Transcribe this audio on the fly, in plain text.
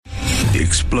The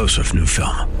explosive new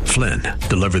film, Flynn,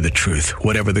 deliver the truth,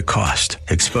 whatever the cost,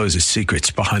 exposes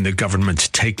secrets behind the government's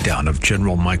takedown of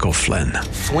General Michael Flynn.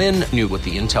 Flynn knew what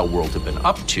the intel world had been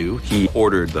up to. He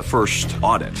ordered the first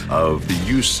audit of the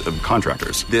use of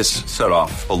contractors. This set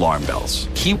off alarm bells.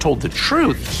 He told the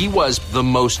truth. He was the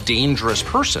most dangerous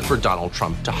person for Donald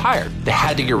Trump to hire. They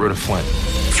had to get rid of Flynn.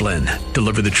 Flynn,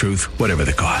 deliver the truth, whatever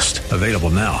the cost. Available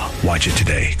now. Watch it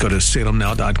today. Go to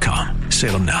salemnow.com.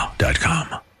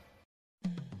 salemnow.com.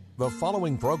 The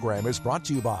following program is brought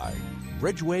to you by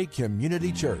Bridgeway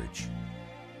Community Church.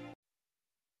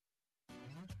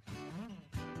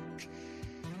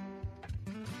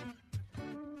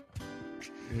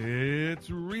 It's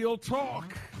Real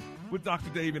Talk with Dr.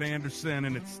 David Anderson,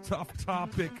 and it's Tough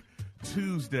Topic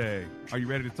Tuesday. Are you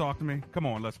ready to talk to me? Come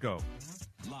on, let's go.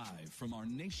 Live from our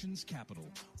nation's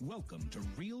capital, welcome to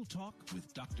Real Talk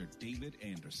with Dr. David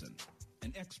Anderson.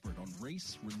 An expert on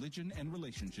race, religion, and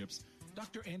relationships,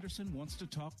 Dr. Anderson wants to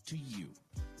talk to you.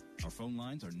 Our phone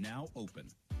lines are now open.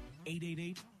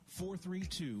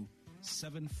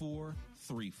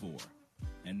 888-432-7434.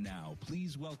 And now,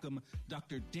 please welcome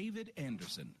Dr. David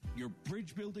Anderson, your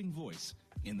bridge-building voice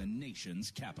in the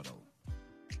nation's capital.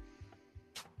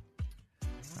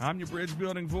 I'm your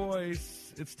bridge-building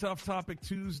voice. It's Tough Topic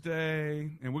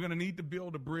Tuesday, and we're going to need to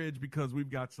build a bridge because we've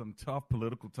got some tough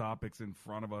political topics in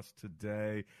front of us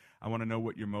today. I want to know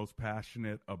what you're most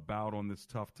passionate about on this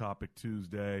Tough Topic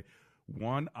Tuesday.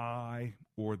 One eye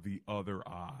or the other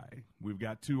eye? We've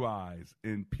got two eyes: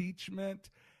 impeachment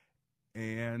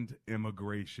and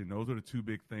immigration. Those are the two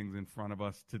big things in front of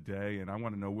us today, and I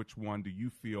want to know which one do you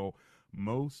feel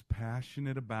most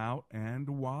passionate about and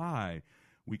why.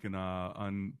 We can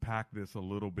unpack this a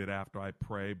little bit after I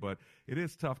pray, but it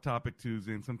is Tough Topic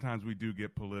Tuesday, and sometimes we do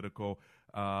get political.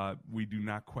 We do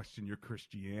not question your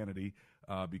Christianity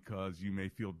because you may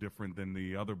feel different than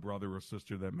the other brother or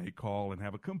sister that may call and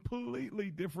have a completely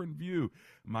different view.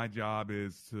 My job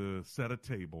is to set a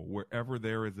table wherever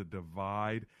there is a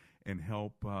divide and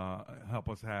help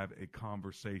us have a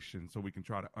conversation so we can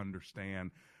try to understand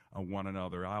one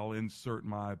another. I'll insert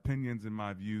my opinions and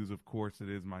my views. Of course, it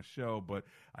is my show, but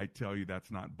I tell you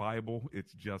that's not Bible.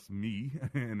 It's just me.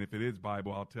 And if it is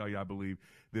Bible, I'll tell you I believe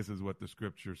this is what the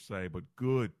scriptures say. But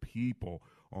good people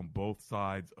on both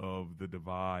sides of the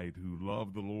divide who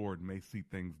love the Lord may see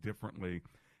things differently.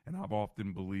 And I've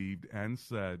often believed and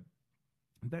said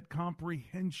that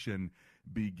comprehension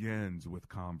begins with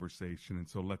conversation. And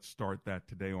so let's start that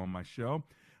today on my show.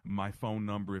 My phone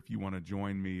number, if you want to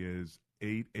join me, is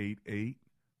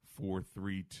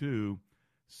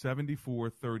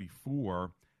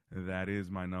 888-432-7434. That is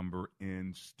my number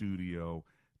in studio,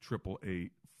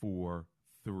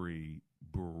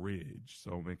 888-43-BRIDGE.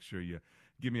 So make sure you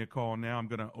give me a call now. I'm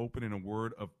going to open in a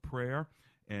word of prayer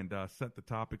and set the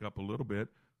topic up a little bit,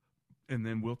 and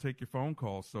then we'll take your phone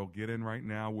calls. So get in right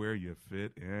now where you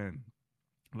fit in.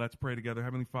 Let's pray together.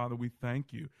 Heavenly Father, we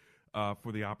thank you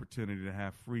for the opportunity to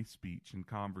have free speech and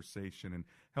conversation, and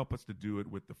help us to do it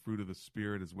with the fruit of the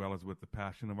Spirit as well as with the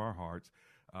passion of our hearts.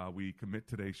 We commit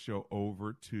today's show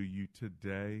over to you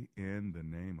today. In the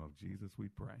name of Jesus, we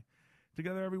pray.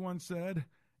 Together, everyone said,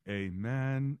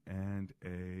 amen and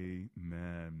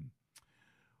amen.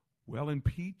 Well,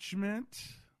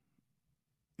 impeachment,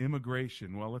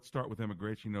 immigration. Well, let's start with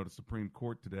immigration. You know, the Supreme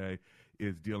Court today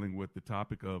is dealing with the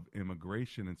topic of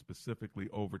immigration and specifically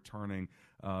overturning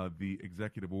the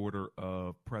executive order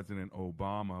of President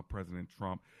Obama. President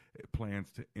Trump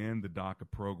plans to end the DACA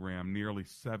program. Nearly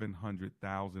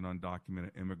 700,000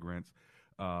 undocumented immigrants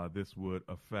this would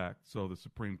affect. So the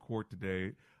Supreme Court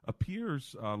today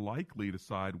appears likely to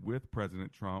side with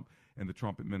President Trump and the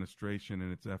Trump administration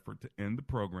in its effort to end the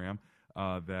program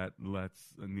that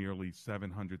lets nearly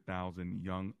 700,000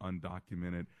 young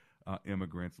undocumented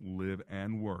immigrants live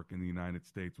and work in the United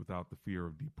States without the fear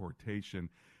of deportation.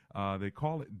 They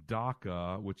call it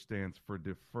DACA, which stands for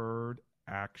Deferred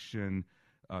Action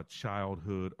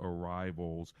Childhood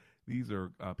Arrivals. These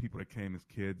are people that came as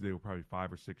kids. They were probably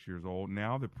 5 or 6 years old.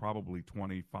 Now they're probably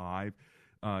 25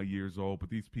 years old, but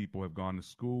these people have gone to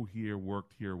school here,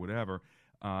 worked here, whatever,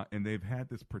 and they've had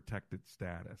this protected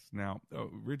status. Now,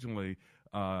 originally,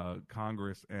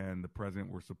 Congress and the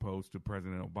President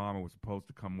Obama was supposed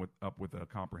to come up with a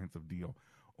comprehensive deal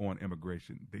on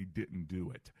immigration. They didn't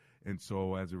do it. And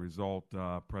so as a result,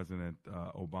 President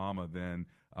Obama then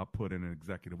put in an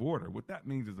executive order. What that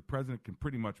means is the president can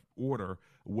pretty much order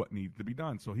what needs to be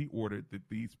done. So he ordered that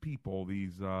these people,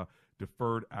 these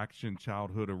deferred action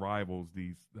childhood arrivals,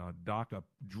 these DACA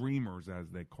dreamers,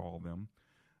 as they call them,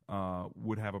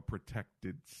 would have a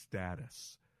protected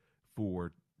status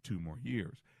for 2 more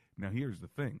years. Now, here's the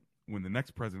thing. when the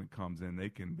next president comes in, they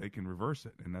can reverse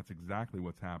it, and that's exactly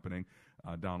what's happening.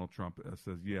 Donald Trump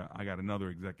says, "Yeah, I got another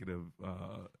executive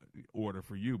order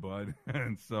for you, bud,"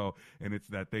 and it's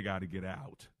that they got to get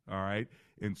out. All right,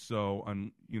 and so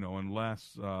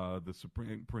unless the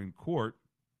Supreme Court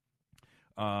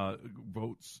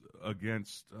votes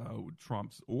against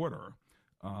Trump's order,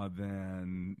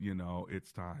 then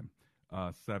it's time.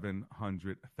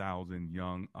 700,000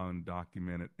 young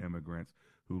undocumented immigrants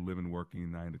who live and work in the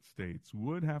United States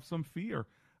would have some fear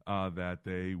that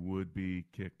they would be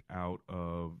kicked out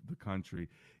of the country.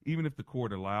 Even if the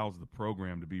court allows the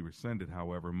program to be rescinded,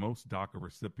 however, most DACA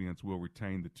recipients will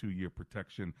retain the 2-year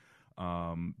protection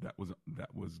that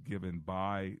was given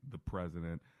by the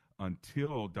president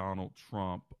until Donald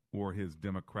Trump or his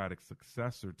Democratic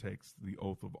successor takes the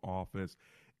oath of office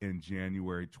in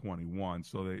January 21.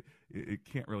 So it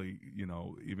can't really,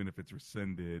 even if it's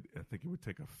rescinded, I think it would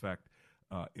take effect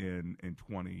in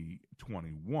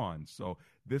 2021. So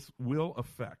this will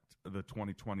affect the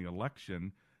 2020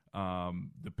 election,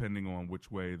 depending on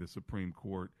which way the Supreme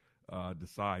Court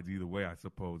decides. Either way, I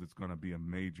suppose it's going to be a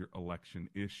major election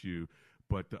issue.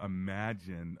 But to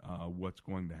imagine what's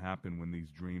going to happen when these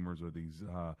dreamers or these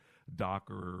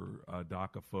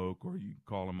DACA folk, or you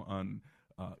call them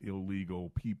illegal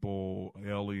people,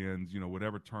 aliens,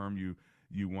 whatever term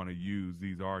you want to use,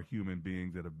 these are human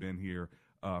beings that have been here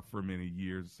for many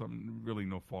years. Some really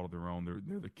no fault of their own.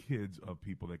 They're the kids of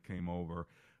people that came over,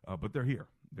 but they're here.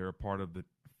 They're a part of the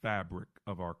fabric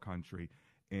of our country.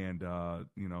 And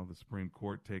the Supreme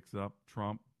Court takes up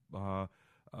the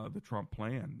Trump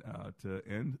plan to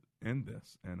end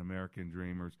this, and American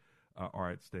dreamers are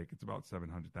at stake. It's about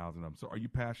 700,000 of them. So are you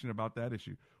passionate about that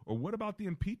issue? Or what about the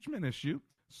impeachment issue?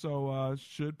 So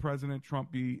should President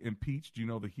Trump be impeached?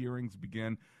 The hearings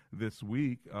begin this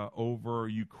week over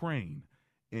Ukraine.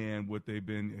 And what they've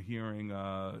been hearing,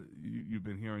 you've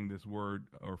been hearing this word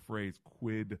or phrase,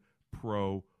 quid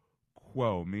pro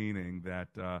quo, meaning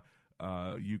that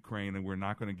Ukraine, and we're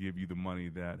not going to give you the money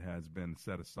that has been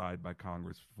set aside by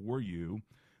Congress for you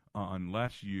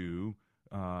unless you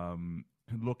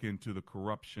look into the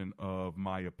corruption of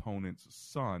my opponent's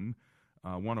son,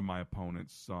 one of my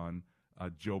opponent's son,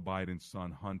 Joe Biden's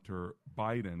son, Hunter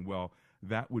Biden. Well,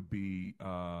 that would be,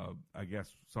 I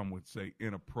guess some would say,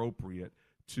 inappropriate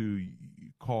to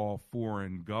call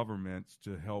foreign governments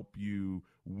to help you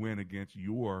win against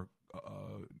your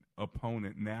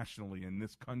opponent nationally in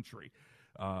this country.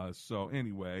 So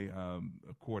anyway,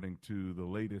 according to the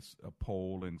latest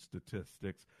poll and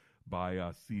statistics by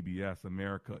CBS,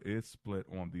 America is split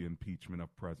on the impeachment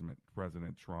of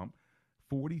President Trump.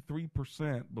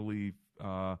 43% believe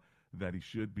that he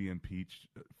should be impeached.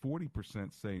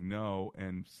 40% say no,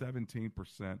 and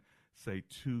 17% say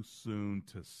too soon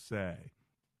to say.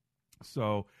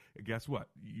 So guess what?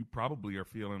 You probably are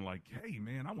feeling like, hey,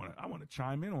 man, I want to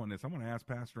chime in on this. I want to ask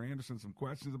Pastor Anderson some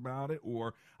questions about it,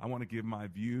 or I want to give my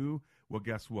view. Well,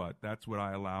 guess what? That's what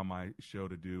I allow my show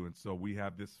to do. And so we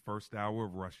have this first hour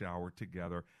of Rush Hour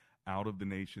together out of the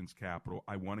nation's capital.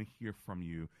 I want to hear from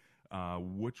you.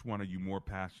 Which one are you more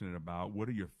passionate about? What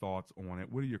are your thoughts on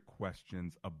it? What are your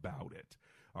questions about it?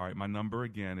 All right, my number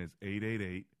again is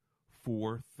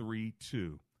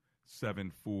 888-432-7434.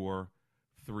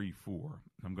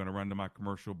 I'm going to run to my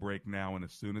commercial break now, and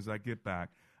as soon as I get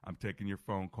back, I'm taking your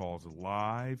phone calls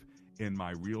live in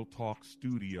my Real Talk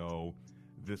studio.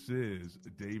 This is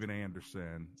David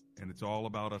Anderson, and it's all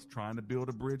about us trying to build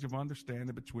a bridge of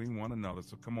understanding between one another.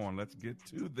 So come on, let's get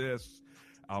to this.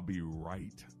 I'll be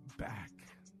right back.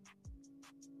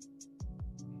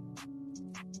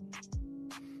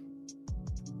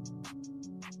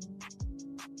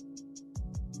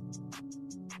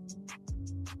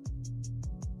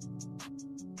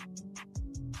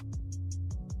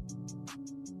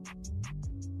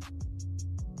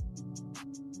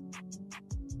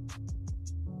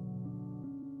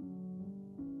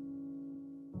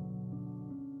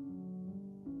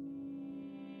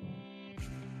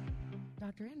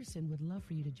 Dr. Anderson would love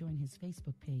for you to join his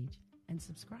Facebook page and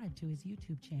subscribe to his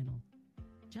YouTube channel.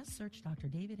 Just search Dr.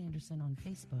 David Anderson on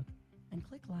Facebook and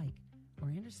click like or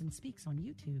Anderson Speaks on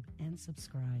YouTube and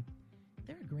subscribe.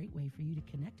 They're a great way for you to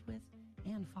connect with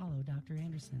and follow Dr.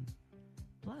 Anderson.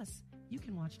 Plus, you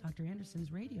can watch Dr.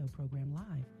 Anderson's radio program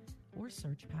live or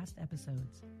search past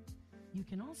episodes. You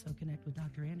can also connect with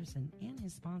Dr. Anderson and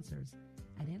his sponsors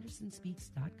at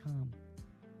AndersonSpeaks.com.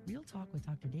 Real Talk with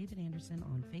Dr. David Anderson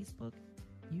on Facebook,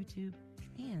 YouTube,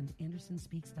 and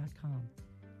AndersonSpeaks.com.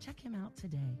 Check him out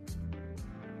today.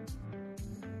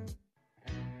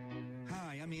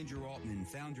 Hi, I'm Andrew Altman,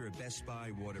 founder of Best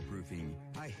Buy Waterproofing.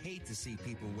 I hate to see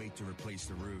people wait to replace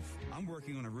the roof. I'm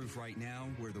working on a roof right now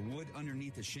where the wood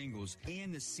underneath the shingles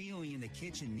and the ceiling in the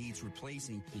kitchen needs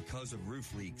replacing because of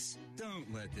roof leaks.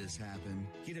 Don't let this happen.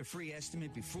 Get a free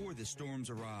estimate before the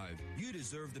storms arrive. You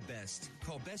deserve the best.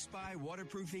 Call Best Buy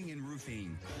Waterproofing and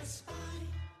Roofing. Best Buy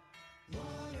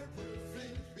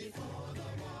Waterproofing before the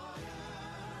water.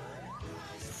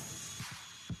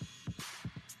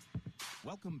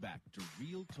 Welcome back to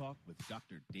Real Talk with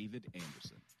Dr. David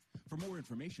Anderson. For more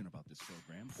information about this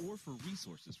program or for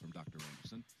resources from Dr.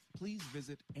 Anderson, please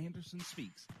visit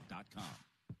AndersonSpeaks.com.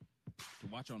 To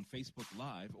watch on Facebook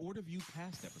Live or to view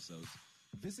past episodes,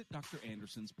 visit Dr.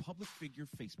 Anderson's public figure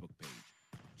Facebook page.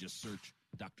 Just search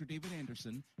Dr. David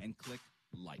Anderson and click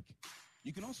like.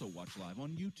 You can also watch live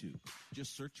on YouTube.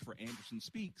 Just search for Anderson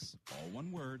Speaks, all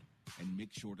one word, and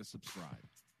make sure to subscribe.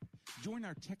 Join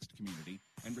our text community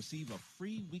and receive a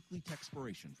free weekly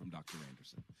textpiration from Dr.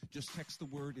 Anderson. Just text the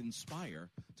word INSPIRE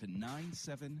to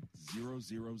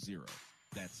 97000.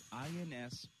 That's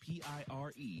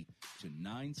INSPIRE to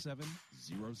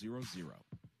 97000.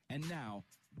 And now,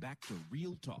 back to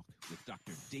Real Talk with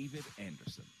Dr. David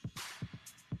Anderson.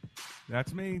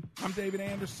 That's me. I'm David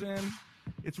Anderson.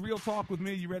 It's Real Talk with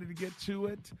me. You ready to get to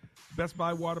it? Best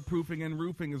Buy Waterproofing and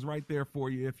Roofing is right there for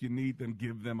you. If you need them,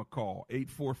 give them a call.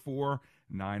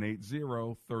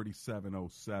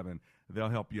 844-980-3707. They'll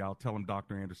help you out. Tell them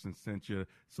Dr. Anderson sent you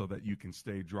so that you can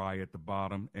stay dry at the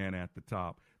bottom and at the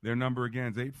top. Their number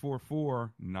again is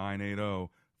 844-980-3707.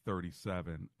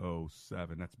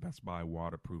 That's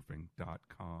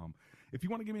bestbuywaterproofing.com. If you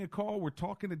want to give me a call, we're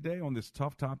talking today on this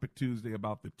Tough Topic Tuesday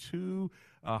about the two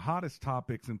hottest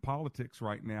topics in politics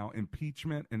right now,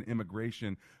 impeachment and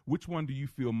immigration. Which one do you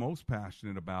feel most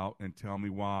passionate about, and tell me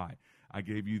why? I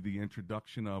gave you the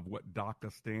introduction of what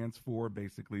DACA stands for,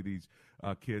 basically these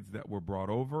kids that were brought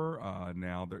over.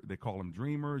 Now they call them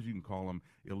dreamers. You can call them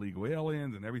illegal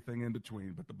aliens and everything in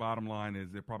between. But the bottom line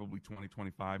is they're probably 20,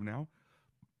 25 now,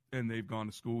 and they've gone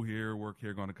to school here, work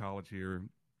here, gone to college here.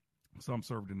 Some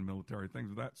served in the military,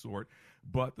 things of that sort.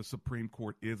 But the Supreme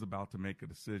Court is about to make a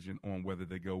decision on whether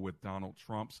they go with Donald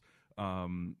Trump's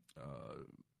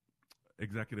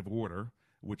executive order,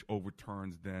 which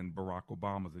overturns then Barack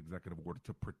Obama's executive order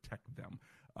to protect them.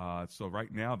 So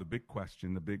right now, the big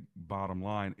question, the big bottom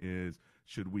line is,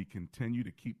 should we continue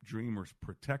to keep dreamers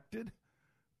protected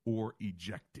or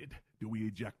ejected? Do we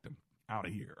eject them out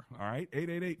of here? All right,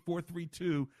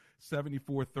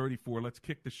 888-432-7434. Let's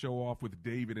kick the show off with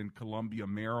David in Columbia,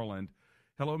 Maryland.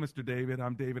 Hello, Mr. David.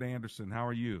 I'm David Anderson. How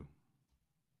are you?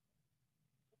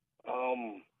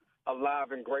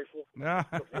 Alive and grateful.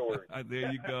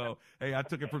 There you go. Hey, I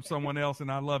took it from someone else,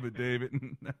 and I love it, David.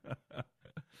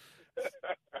 Yes,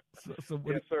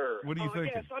 sir. What do you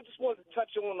think? Yes, I just wanted to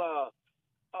touch on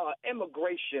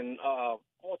immigration,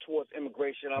 more towards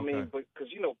immigration. I mean, because,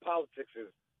 politics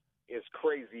is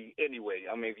crazy anyway.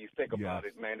 I mean, if you think about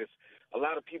it, man, it's a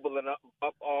lot of people in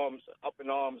up in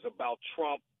arms about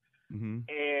Trump. Mm-hmm.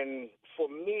 And for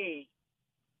me,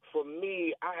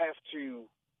 I have to,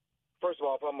 first of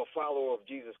all, if I'm a follower of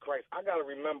Jesus Christ, I got to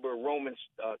remember Romans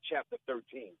chapter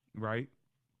 13. Right.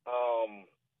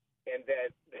 And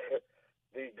that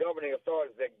the governing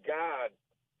authorities, that God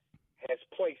has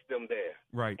placed them there.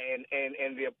 Right.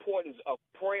 And the importance of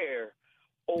prayer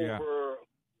over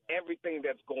everything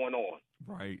that's going on.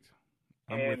 Right.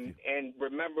 I'm with you. And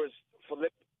remember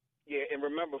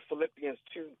Philippians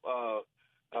 2,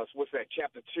 what's that,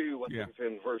 chapter 2, I think it's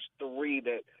in verse 3,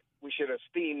 that we should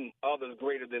esteem others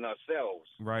greater than ourselves.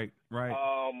 Right. But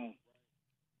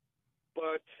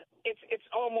it's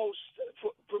almost,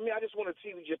 for me, I just want to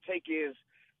see what your take is.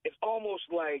 It's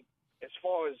almost like, as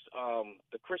far as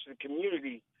the Christian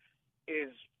community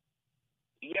is,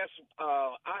 yes,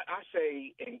 I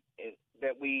say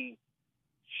that we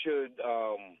should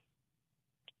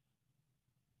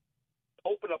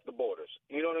open up the borders.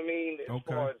 You know what I mean? As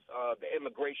far as the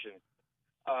immigration,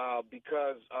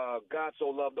 because God so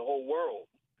loved the whole world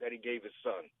that he gave his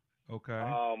son. Okay.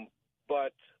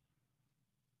 But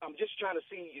I'm just trying to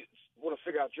want to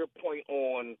figure out your point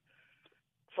on,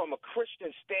 from a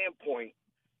Christian standpoint,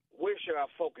 where should our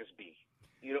focus be?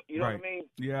 You know what I mean?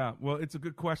 Yeah, well, it's a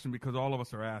good question because all of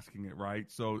us are asking it,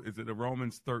 right? So is it a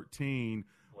Romans 13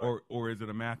 or is it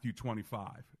a Matthew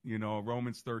 25?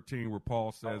 Romans 13 where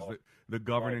Paul says that the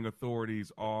governing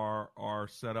authorities are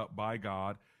set up by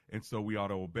God, and so we ought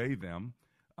to obey them.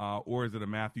 Or is it a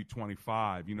Matthew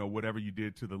 25? Whatever you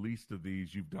did to the least of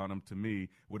these, you've done them to me.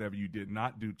 Whatever you did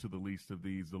not do to the least of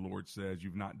these, the Lord says,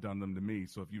 you've not done them to me.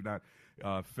 So if you've not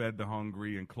fed the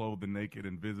hungry and clothed the naked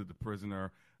and visited the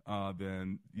prisoner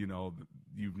then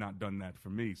you've not done that for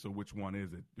me. So which one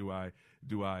is it? Do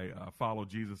I follow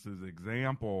Jesus's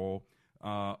example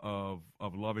of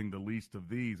loving the least of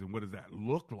these, and what does that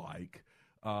look like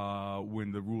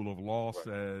when the rule of law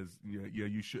says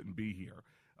you shouldn't be here?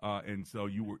 And so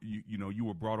you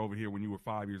were brought over here when you were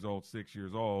 5 years old, 6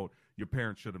 years old. Your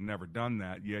parents should have never done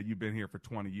that. Yeah, you've been here for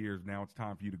 20 years. Now it's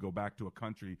time for you to go back to a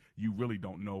country you really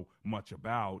don't know much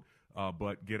about,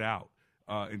 but get out.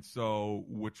 And so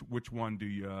which one do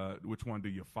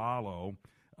you follow?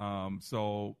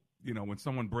 So when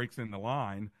someone breaks in the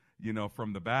line,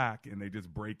 from the back, and they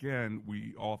just break in,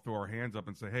 we all throw our hands up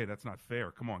and say, hey, that's not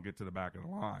fair. Come on, get to the back of the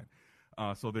line.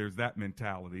 So there's that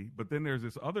mentality. But then there's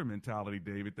this other mentality,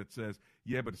 David, that says,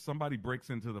 yeah, but if somebody breaks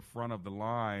into the front of the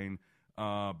line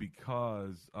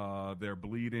because they're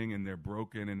bleeding and they're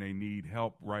broken and they need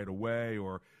help right away,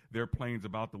 or their plane's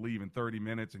about to leave in 30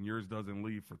 minutes and yours doesn't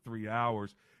leave for 3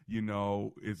 hours,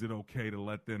 is it okay to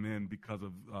let them in because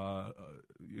of,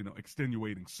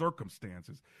 extenuating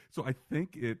circumstances? So I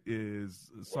think it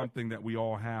is something that we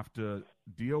all have to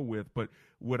deal with. But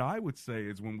what I would say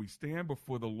is, when we stand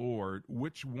before the Lord,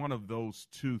 which one of those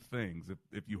two things,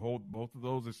 if you hold both of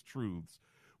those as truths,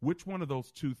 which one of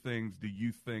those two things do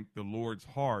you think the Lord's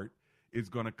heart is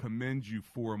going to commend you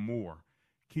for more?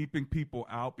 Keeping people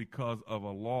out because of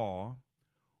a law,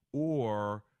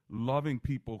 or loving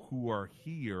people who are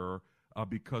here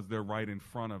because they're right in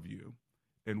front of you?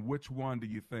 And which one do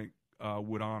you think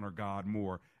would honor God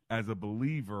more? As a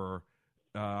believer,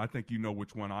 I think you know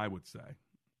which one I would say.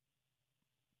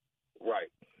 Right.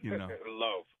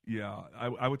 Love. Yeah,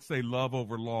 I would say love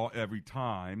over law every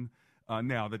time.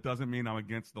 Now, that doesn't mean I'm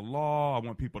against the law. I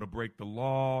want people to break the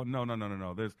law. No.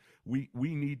 We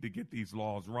need to get these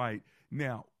laws right.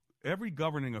 Now, every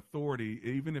governing authority,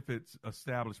 even if it's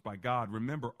established by God,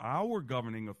 remember, our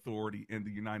governing authority in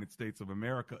the United States of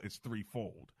America is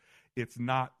threefold. It's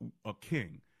not a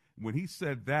king. When he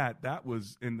said that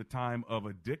was in the time of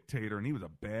a dictator, and he was a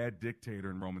bad dictator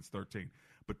in Romans 13.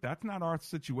 But that's not our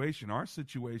situation. Our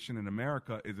situation in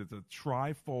America is it's a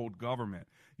trifold government.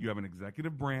 You have an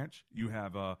executive branch, you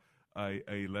have a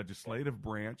legislative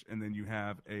branch, and then you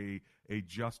have a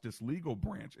justice legal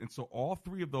branch. And so all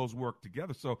three of those work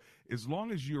together. So as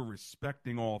long as you're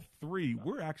respecting all three,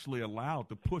 we're actually allowed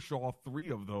to push all three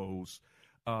of those.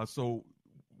 So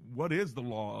what is the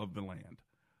law of the land?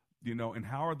 And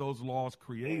how are those laws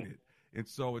created? And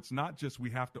so it's not just we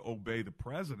have to obey the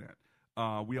president.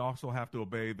 We also have to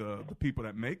obey the people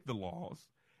that make the laws,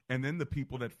 and then the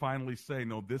people that finally say,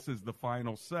 no, this is the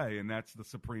final say, and that's the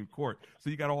Supreme Court. So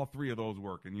you got all three of those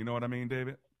working. You know what I mean,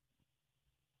 David?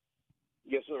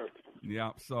 Yes, sir.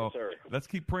 Yeah, so yes, sir. Let's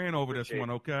keep praying over this one,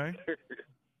 okay?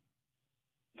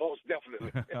 Most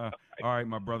definitely. All right,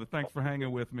 my brother. Thanks for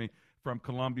hanging with me from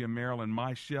Columbia, Maryland.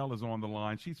 Michelle is on the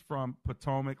line. She's from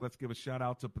Potomac. Let's give a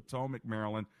shout-out to Potomac,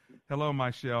 Maryland. Hello,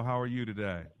 Michelle. How are you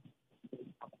today?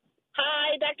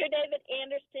 Hi, Dr. David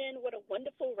Anderson. What a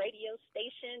wonderful radio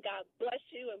station. God bless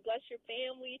you and bless your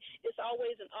family. It's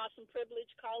always an awesome privilege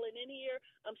calling in here.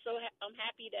 I'm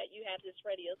happy that you have this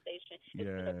radio station. It's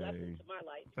been a blessing to my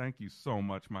life. Thank you so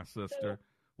much, my sister.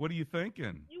 What are you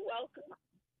thinking? You're welcome.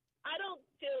 I don't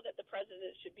feel that the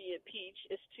president should be impeached.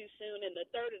 It's too soon, and the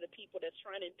third of the people that's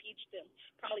trying to impeach them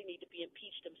probably need to be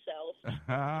impeached themselves.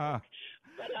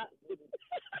 But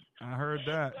I heard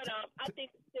that. But I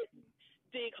think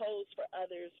dig holes for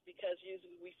others, because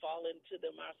usually we fall into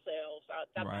them ourselves.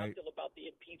 That's how I feel about the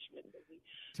impeachment.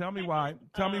 Tell me why.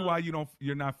 Tell me why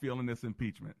you're not feeling this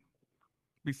impeachment.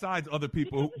 Besides other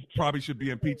people who probably should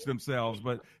be impeached themselves,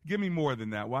 but give me more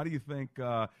than that. Why do you think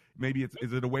maybe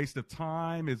is it a waste of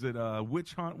time? Is it a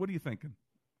witch hunt? What are you thinking?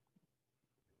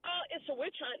 It's a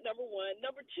witch hunt, number one.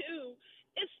 Number two,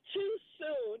 it's too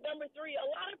soon. Number three, a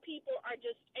lot of people are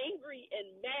just angry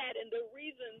and mad, and the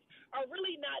reasons are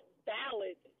really not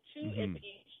valid to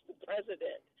impeach the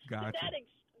president. Gotcha.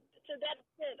 To that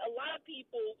extent, a lot of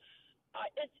people,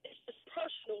 it's just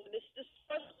personal, and it's just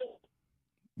personal.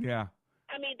 Yeah.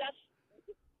 I mean, that's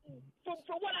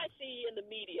from what I see in the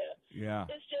media. Yeah.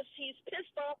 It's just he's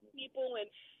pissed off people, and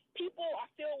people are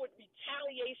filled with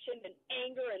retaliation and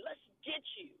anger, and let's get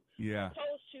you. Yeah.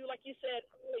 Opposed to, like you said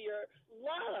earlier,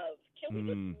 love. Can we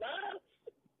just love?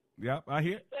 Yep, I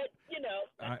hear.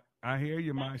 But I hear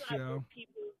you, Michelle.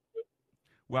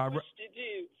 Well, to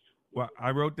do. Well,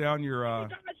 I wrote down your.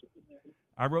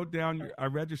 I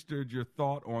registered your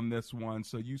thought on this one.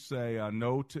 So you say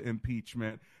no to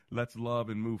impeachment. Let's love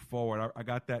and move forward. I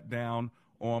got that down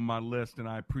on my list, and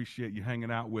I appreciate you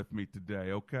hanging out with me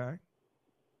today. Okay.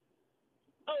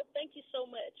 Oh, thank you so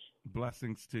much.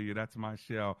 Blessings to you. That's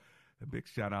Michelle. A big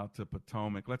shout out to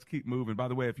Potomac. Let's keep moving. By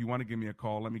the way, if you want to give me a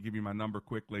call, let me give you my number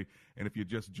quickly. And if you're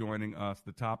just joining us,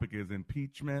 the topic is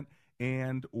impeachment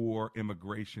and or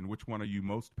immigration. Which one are you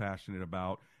most passionate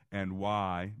about and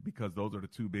why? Because those are the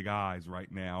two big eyes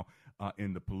right now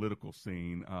in the political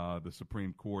scene. The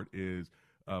Supreme Court is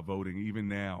voting even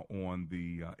now on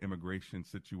the immigration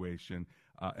situation,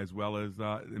 as well as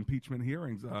impeachment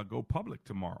hearings go public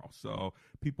tomorrow. So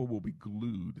people will be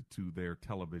glued to their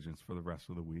televisions for the rest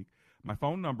of the week. My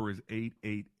phone number is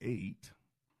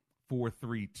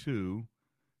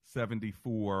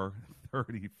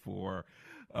 888-432-7434.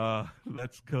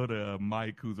 Let's go to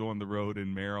Mike, who's on the road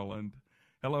in Maryland.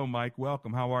 Hello, Mike.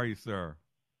 Welcome. How are you, sir?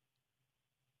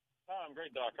 I'm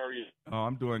great, Doc. How are you? Oh,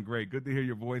 I'm doing great. Good to hear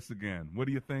your voice again. What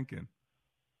are you thinking?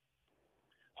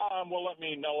 Well, let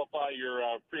me nullify your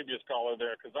previous caller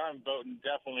there, because I'm voting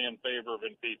definitely in favor of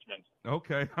impeachment.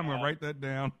 Okay, I'm going to write that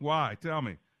down. Why? Tell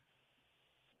me.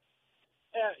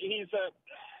 He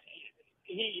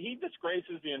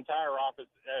disgraces the entire office,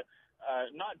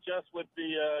 not just with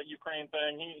the Ukraine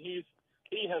thing.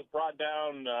 He has brought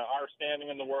down our standing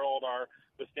in the world,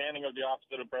 the standing of the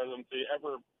office of the presidency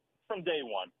ever from day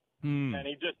one. And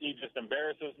he just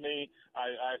embarrasses me.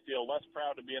 I feel less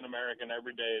proud to be an American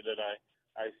every day that I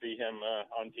see him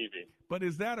on TV. But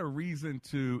is that a reason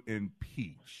to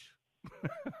impeach?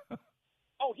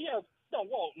 Oh, he has no,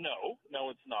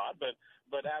 it's not. But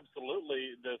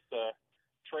absolutely, this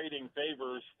trading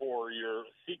favors for your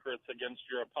secrets against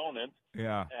your opponent.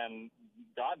 Yeah. And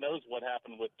God knows what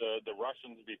happened with the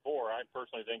Russians before. I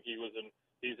personally think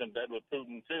he's in bed with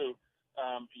Putin too.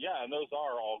 And those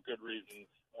are all good reasons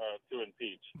to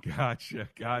impeach. Gotcha.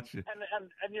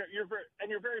 And your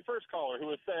very first caller, who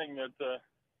was saying that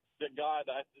God,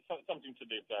 something to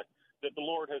the effect that the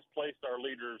Lord has placed our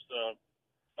leaders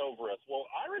over us. Well,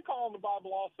 I recall in the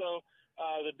Bible also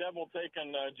the devil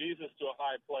taking Jesus to a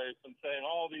high place and saying,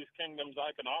 "All these kingdoms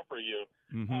I can offer you."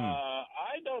 Mm-hmm.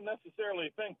 I don't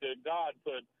necessarily think that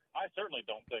I certainly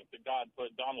don't think that God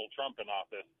put Donald Trump in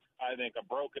office. I think a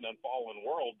broken and fallen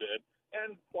world did,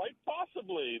 and quite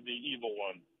possibly the evil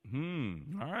one.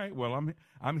 All right. Well,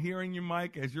 I'm hearing you,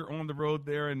 Mike, as you're on the road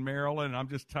there in Maryland. I'm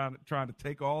just trying to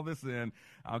take all this in.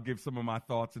 I'll give some of my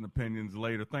thoughts and opinions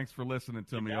later. Thanks for listening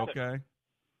to me, okay?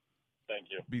 Thank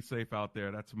you. Be safe out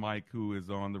there. That's Mike, who is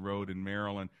on the road in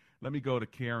Maryland. Let me go to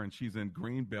Karen. She's in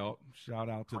Greenbelt. Shout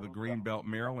out to the Greenbelt,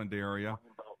 Maryland area.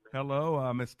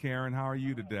 Hello, Miss Karen. How are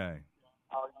you today?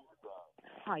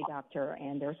 Hi, Dr.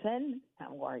 Anderson.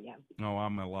 How are you? Oh,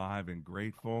 I'm alive and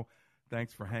grateful.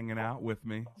 Thanks for hanging out with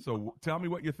me. So tell me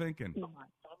what you're thinking.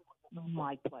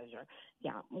 My pleasure.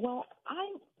 Yeah, well,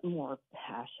 I'm more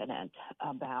passionate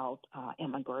about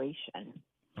immigration.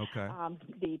 Okay.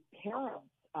 The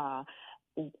parents are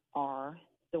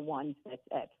the ones that's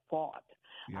at fault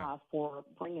for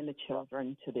bringing the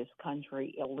children to this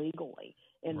country illegally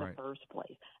in the first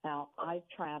place. Now, I've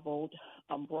traveled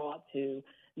abroad to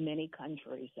many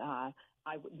countries. I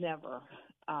would never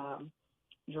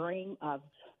dream of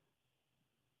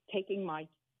taking my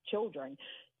children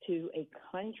to a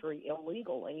country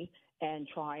illegally and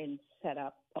try and set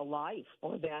up a life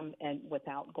for them and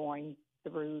without going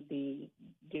through the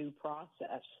due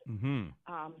process. Mm-hmm.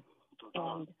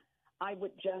 And I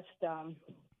would just,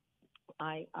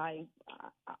 I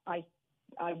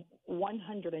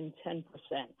 110%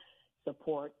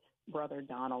 support Brother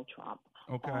Donald Trump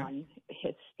on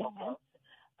his stance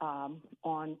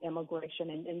on immigration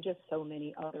and just so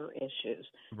many other issues.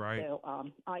 Right. So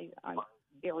I'm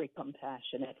very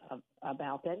compassionate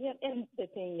about that. And the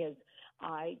thing is,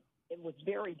 it was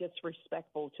very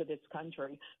disrespectful to this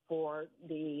country for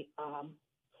the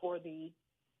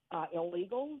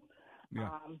illegals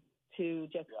to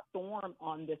just storm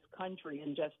on this country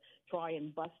and just try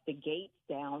and bust the gates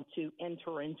down to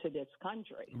enter into this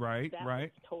country. Right. That was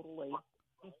totally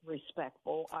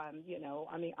disrespectful. I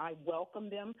welcome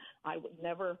them. I would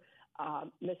never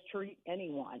mistreat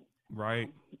anyone. Right.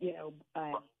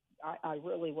 I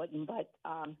really wouldn't, but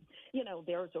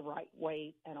there's a right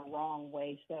way and a wrong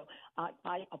way. So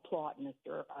I applaud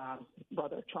Mr.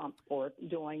 Brother Trump for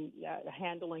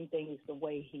handling things the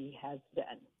way he has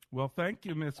been. Well, thank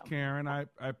you, Miss Karen. I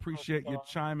appreciate you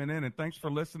chiming in, and thanks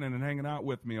for listening and hanging out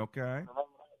with me. Okay.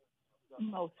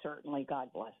 Most certainly.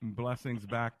 God bless. Blessings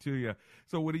back to you.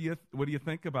 So what do you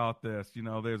think about this?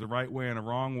 There's a right way and a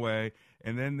wrong way,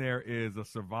 and then there is a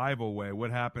survival way.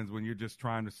 What happens when you're just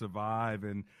trying to survive?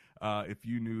 And if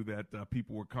you knew that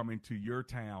people were coming to your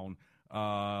town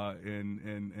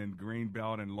in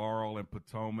Greenbelt and Laurel and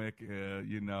Potomac,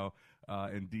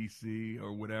 in D.C.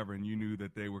 or whatever, and you knew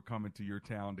that they were coming to your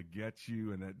town to get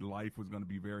you and that life was going to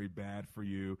be very bad for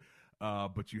you,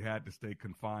 but you had to stay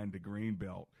confined to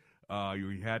Greenbelt.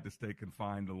 You had to stay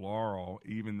confined to Laurel,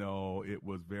 even though it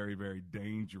was very, very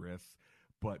dangerous.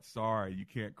 But sorry, you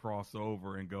can't cross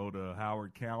over and go to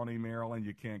Howard County, Maryland.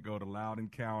 You can't go to Loudoun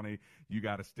County. You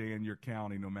got to stay in your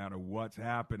county no matter what's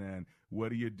happening. What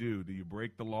do? Do you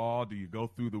break the law? Do you go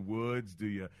through the woods? Do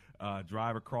you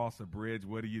drive across a bridge?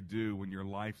 What do you do when your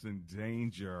life's in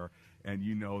danger and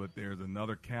you know that there's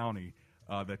another county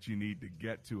that you need to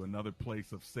get to, another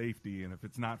place of safety? And if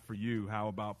it's not for you, how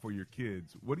about for your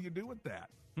kids? What do you do with that?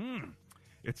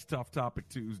 It's Tough Topic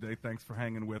Tuesday. Thanks for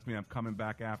hanging with me. I'm coming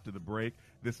back after the break.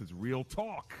 This is Real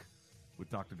Talk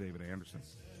with Dr. David Anderson.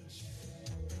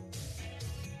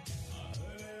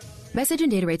 Message and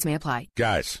data rates may apply.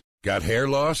 Guys, got hair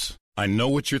loss? I know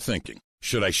what you're thinking.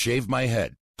 Should I shave my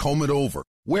head, comb it over,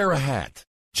 wear a hat?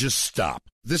 Just stop.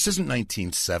 This isn't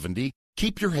 1970.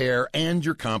 Keep your hair and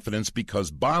your confidence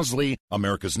because Bosley,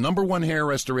 America's #1 hair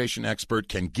restoration expert,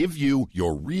 can give you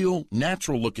your real,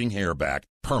 natural-looking hair back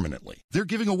permanently. They're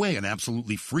giving away an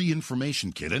absolutely free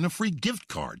information kit and a free gift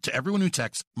card to everyone who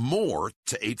texts MORE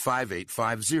to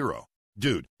 85850.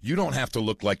 Dude, you don't have to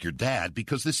look like your dad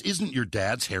because this isn't your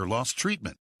dad's hair loss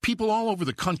treatment. People all over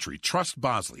the country trust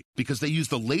Bosley because they use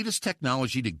the latest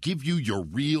technology to give you your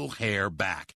real hair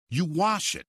back. You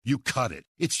wash it. You cut it.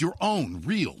 It's your own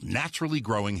real, naturally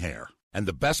growing hair. And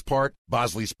the best part,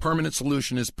 Bosley's permanent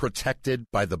solution is protected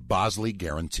by the Bosley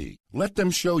Guarantee. Let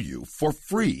them show you for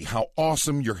free how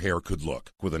awesome your hair could look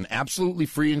with an absolutely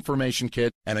free information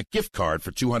kit and a gift card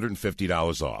for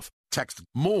 $250 off. Text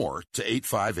MORE to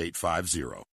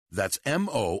 85850. That's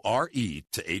MORE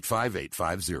to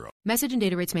 85850. Message and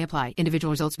data rates may apply.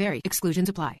 Individual results vary. Exclusions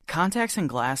apply. Contacts and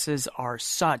glasses are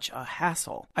such a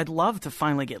hassle. I'd love to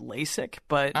finally get LASIK,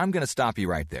 but I'm going to stop you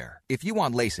right there. If you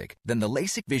want LASIK, then the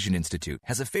LASIK Vision Institute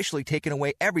has officially taken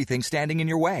away everything standing in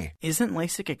your way. Isn't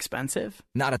LASIK expensive?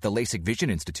 Not at the LASIK Vision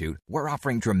Institute. We're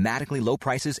offering dramatically low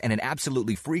prices and an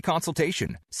absolutely free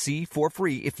consultation. See for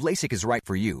free if LASIK is right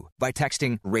for you by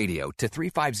texting RADIO to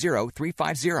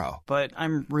 350-350. But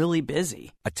I'm really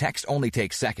busy. A text only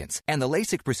takes seconds, and the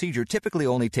LASIK procedure typically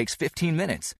only takes 15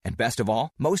 minutes. And best of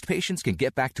all, most patients can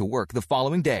get back to work the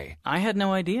following day. I had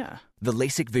no idea. The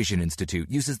LASIK Vision Institute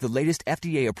uses the latest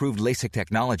FDA-approved LASIK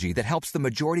technology that helps the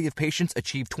majority of patients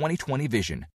achieve 20/20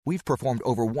 vision. We've performed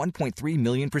over 1.3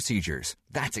 million procedures.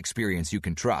 That's experience you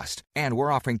can trust. And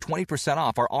we're offering 20%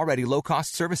 off our already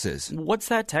low-cost services. What's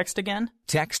that text again?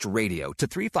 Text RADIO to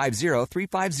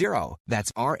 350-350.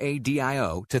 That's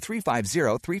RADIO to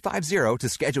 350-350 to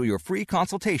schedule your free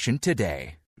consultation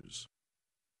today.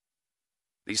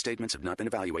 These statements have not been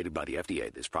evaluated by the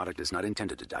FDA. This product is not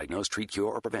intended to diagnose, treat,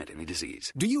 cure, or prevent any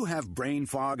disease. Do you have brain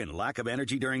fog and lack of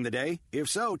energy during the day? If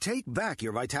so, take back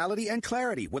your vitality and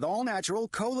clarity with all-natural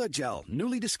Cola Gel,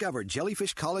 newly discovered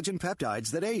jellyfish collagen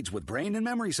peptides that aids with brain and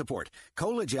memory support.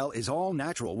 Cola Gel is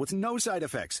all-natural with no side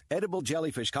effects. Edible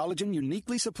jellyfish collagen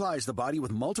uniquely supplies the body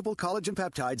with multiple collagen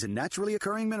peptides and naturally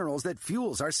occurring minerals that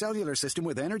fuels our cellular system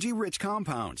with energy-rich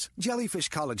compounds. Jellyfish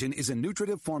collagen is a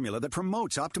nutritive formula that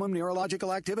promotes optimum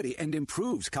neurological activity and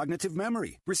improves cognitive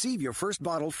memory. Receive your first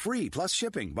bottle free plus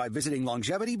shipping by visiting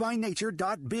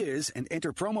longevitybynature.biz and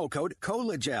enter promo code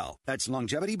COLAGEL. That's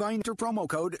longevitybynature promo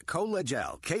code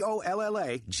COLAGEL.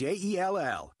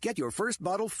 KOLLAGEL. Get your first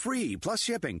bottle free plus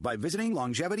shipping by visiting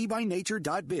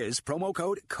longevitybynature.biz promo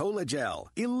code COLAGEL.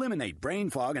 Eliminate brain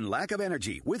fog and lack of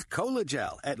energy with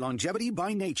Colagel at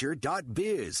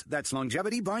longevitybynature.biz. That's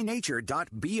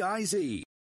longevitybynature.biz.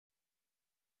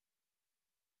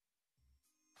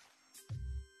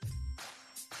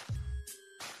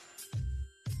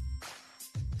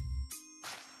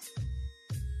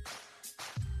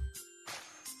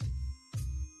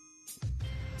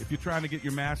 If you're trying to get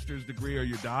your master's degree or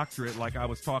your doctorate, like I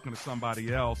was talking to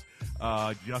somebody else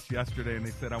just yesterday, and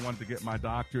they said I wanted to get my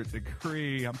doctorate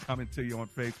degree. I'm coming to you on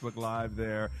Facebook Live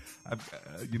there. How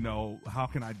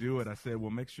can I do it? I said,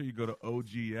 well, make sure you go to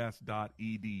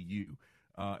ogs.edu,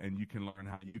 and you can learn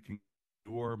how you can get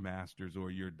your master's or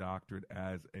your doctorate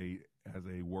as a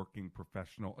working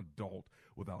professional adult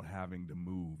without having to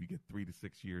move. You get 3 to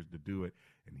 6 years to do it.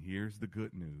 And here's the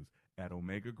good news. At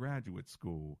Omega Graduate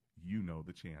School, you know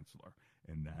the chancellor,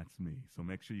 and that's me. So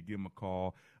make sure you give them a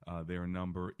call. Their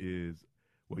number is,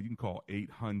 you can call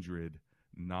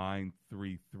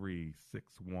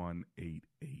 800-933-6188.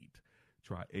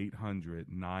 Try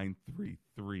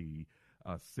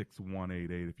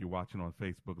 800-933-6188. If you're watching on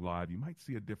Facebook Live, you might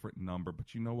see a different number,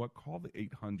 but you know what? Call the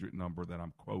 800 number that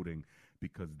I'm quoting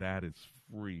because that is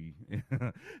free.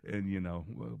 And,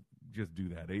 just do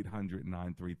that,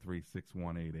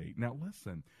 800-933-6188. Now,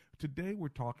 listen, today we're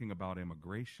talking about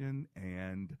immigration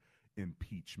and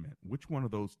impeachment? Which one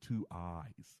of those two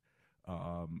eyes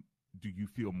do you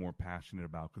feel more passionate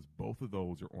about? Because both of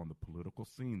those are on the political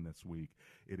scene this week.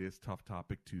 It is Tough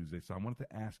Topic Tuesday. So I wanted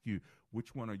to ask you,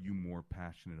 which one are you more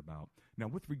passionate about? Now,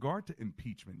 with regard to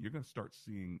impeachment, you're going to start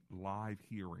seeing live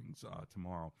hearings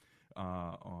tomorrow,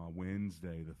 on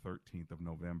Wednesday, the 13th of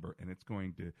November, and it's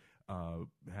going to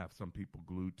have some people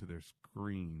glued to their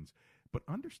screens. But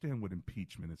understand what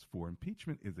impeachment is for.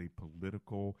 Impeachment is a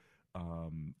political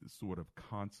sort of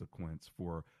consequence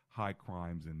for high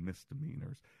crimes and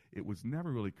misdemeanors. It was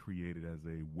never really created as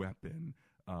a weapon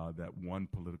that one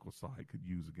political side could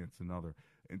use against another.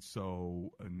 And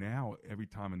so now every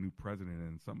time a new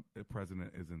president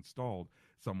is installed,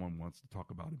 someone wants to talk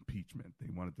about impeachment. They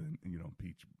wanted to,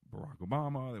 impeach Barack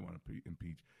Obama. They want to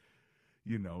impeach,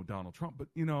 Donald Trump. But,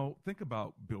 think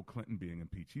about Bill Clinton being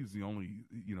impeached. He's the only,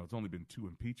 it's only been 2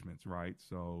 impeachments, right?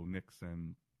 So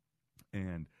Nixon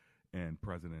and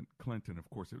President Clinton. Of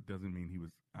course, it doesn't mean he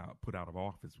was put out of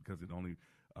office, because it only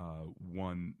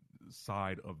one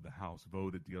side of the House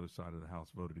voted, the other side of the House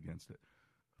voted against it.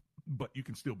 But you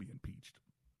can still be impeached,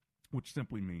 which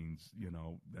simply means,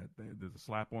 that there's a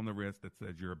slap on the wrist that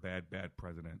says you're a bad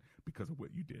president because of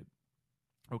what you did.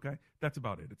 Okay? That's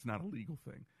about it. It's not a legal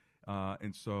thing.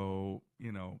 And so,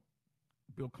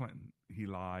 Bill Clinton, he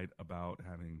lied about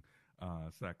having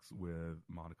sex with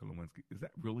Monica Lewinsky. Is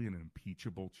that really an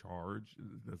impeachable charge?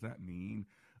 Does that mean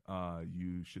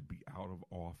you should be out of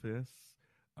office?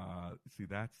 See,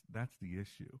 that's the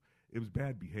issue. It was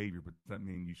bad behavior, but does that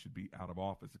mean you should be out of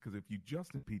office? Because if you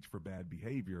just impeach for bad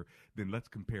behavior, then let's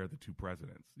compare the 2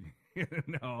 presidents.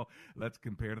 Let's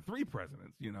compare the 3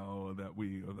 presidents, that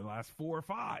or the last 4 or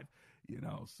 5.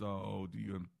 So do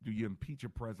you impeach a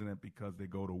president because they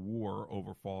go to war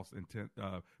over false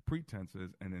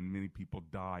pretenses, and then many people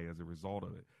die as a result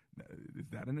of it? Is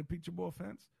that an impeachable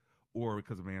offense? Or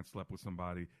because a man slept with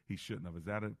somebody he shouldn't have? Is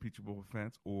that an impeachable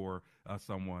offense? Or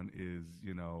someone is,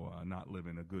 not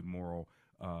living a good moral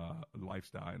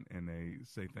lifestyle, and they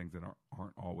say things that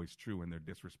aren't always true, and they're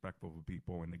disrespectful to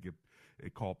people, and they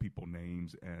call people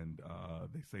names, and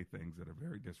they say things that are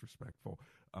very disrespectful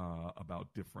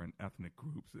about different ethnic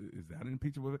groups. Is that an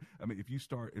impeachable? I mean, if you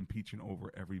start impeaching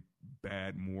over every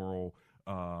bad moral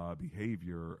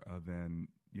behavior, then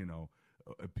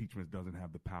impeachment doesn't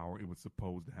have the power it was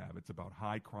supposed to have. It's about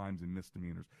high crimes and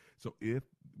misdemeanors. So if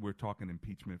we're talking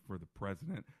impeachment for the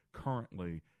president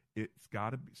currently, it's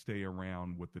got to stay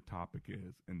around what the topic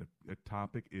is. And the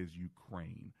topic is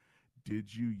Ukraine.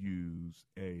 Did you use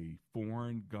a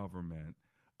foreign government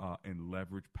and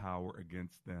leverage power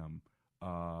against them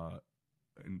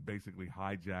and basically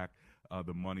hijack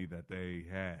the money that they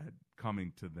had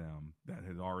coming to them that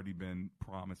had already been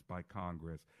promised by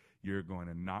Congress? You're going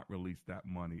to not release that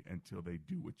money until they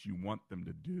do what you want them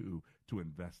to do, to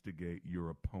investigate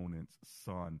your opponent's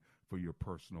son for your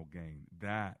personal gain.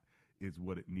 That is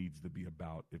what it needs to be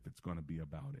about, if it's going to be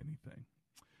about anything.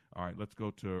 All right, let's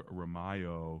go to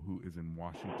Ramayo, who is in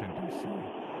Washington, D.C.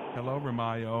 Hello,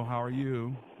 Ramayo. How are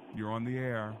you? You're on the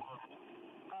air.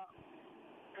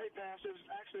 Hey, Pastor.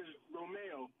 Actually, it's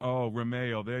Romeo. Oh,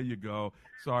 Romeo. There you go.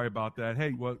 Sorry about that.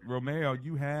 Hey, well, Romeo,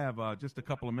 you have just a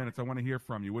couple of minutes. I want to hear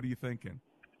from you. What are you thinking?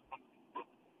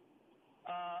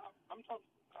 I'm talking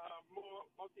more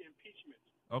about the impeachment.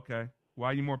 Okay.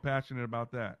 Why are you more passionate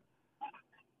about that?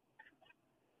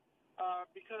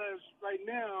 Because right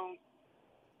now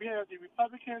we have the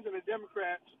Republicans and the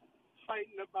Democrats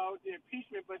fighting about the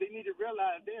impeachment, but they need to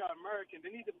realize they are American. They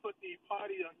need to put the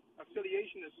party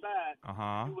affiliation aside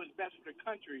and do what's best for the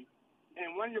country.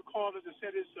 And one of your callers has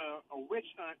said it's a witch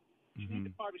hunt. You need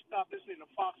to probably stop listening to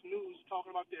Fox News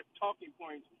talking about their talking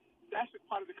points. That's a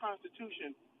part of the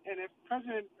Constitution. And if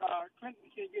President Clinton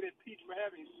can't get impeached for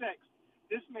having sex,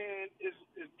 this man is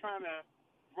trying to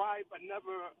bribe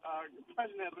another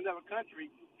president of another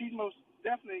country. He most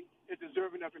definitely is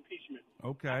deserving of impeachment.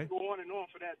 Okay. I can go on and on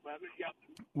for that, but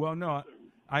well, no,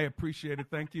 I appreciate it.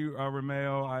 Thank you,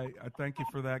 Romeo. I thank you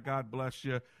for that. God bless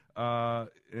you.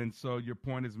 And so your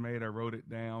point is made. I wrote it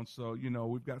down. So,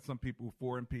 we've got some people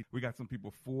for impeachment. We got some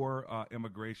people for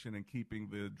immigration and keeping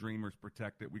the dreamers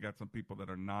protected. We got some people that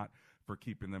are not for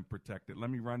keeping them protected. Let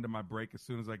me run to my break. As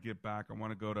soon as I get back, I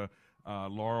want to go to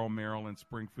Laurel, Maryland,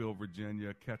 Springfield,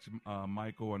 Virginia, catch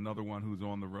Michael, another one who's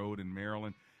on the road in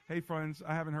Maryland. Hey, friends,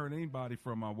 I haven't heard anybody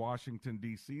from Washington,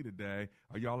 D.C. today.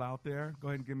 Are y'all out there? Go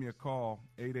ahead and give me a call,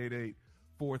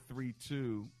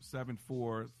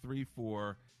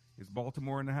 888-432-7434. Is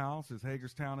Baltimore in the house? Is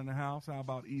Hagerstown in the house? How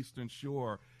about Eastern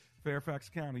Shore? Fairfax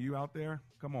County, you out there?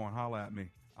 Come on, holla at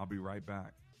me. I'll be right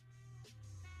back.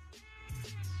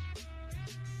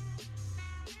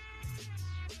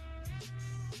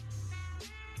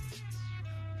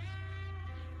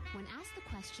 When asked the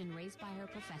question raised by her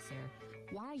professor,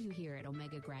 "Why are you here at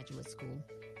Omega Graduate School?"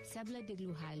 Sebla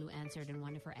Digluhailu answered in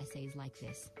one of her essays like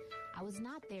this: "I was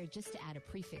not there just to add a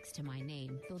prefix to my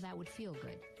name, though that would feel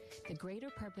good. The greater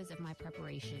purpose of my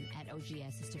preparation at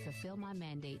OGS is to fulfill my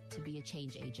mandate to be a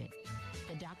change agent.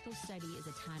 The doctoral study is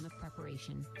a time of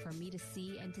preparation for me to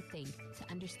see and to think, to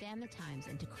understand the times,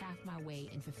 and to craft my way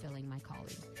in fulfilling my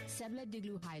calling." Sebla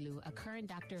Digluhailu, a current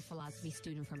Doctor of Philosophy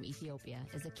student from Ethiopia,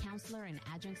 is a counselor and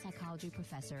adjunct psychology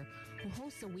professor who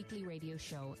hosts a weekly radio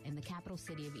show in the capital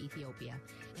city of Ethiopia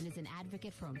and is an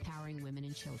advocate for empowering women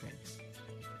and children.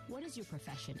 What is your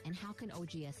profession, and how can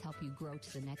OGS help you grow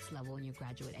to the next level in your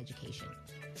graduate education?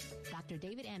 Dr.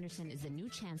 David Anderson is the new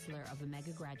chancellor of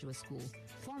Omega Graduate School,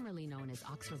 formerly known as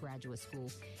Oxford Graduate School,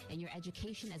 and your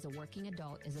education as a working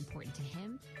adult is important to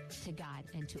him, to God,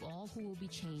 and to all who will be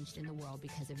changed in the world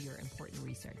because of your important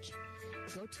research.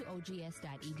 Go to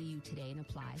ogs.edu today and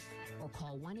apply, or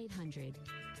call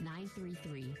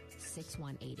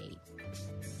 1-800-933-6188.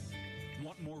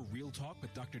 Want more Real Talk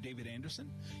with Dr. David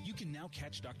Anderson? You can now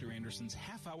catch Dr. Anderson's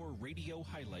half-hour radio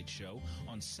highlight show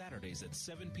on Saturdays at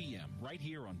 7 p.m. right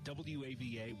here on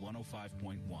WAVA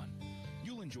 105.1.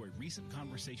 You'll enjoy recent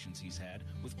conversations he's had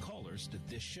with callers to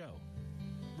this show.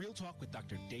 Real Talk with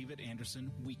Dr. David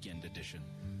Anderson Weekend Edition,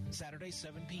 Saturday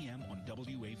 7 p.m. on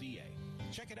WAVA.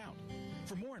 Check it out.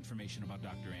 For more information about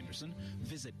Dr. Anderson,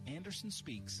 visit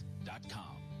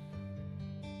andersonspeaks.com.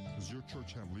 Does your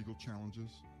church have legal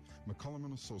challenges?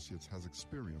 McCullum & Associates has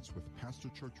experience with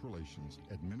pastor-church relations,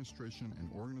 administration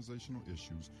and organizational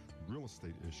issues, real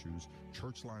estate issues,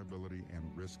 church liability,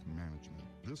 and risk management.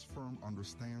 This firm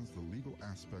understands the legal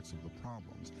aspects of the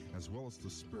problems as well as the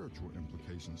spiritual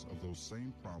implications of those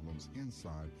same problems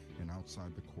inside and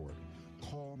outside the court.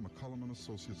 Call McCullum &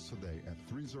 Associates today at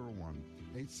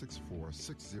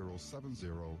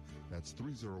 301-864-6070. That's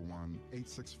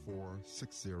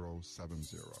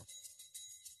 301-864-6070.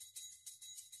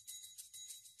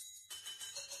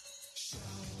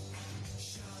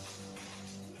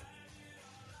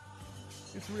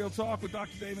 It's Real Talk with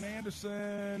Dr. David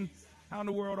Anderson. How in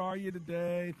the world are you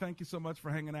today? Thank you so much for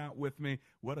hanging out with me.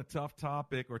 What a tough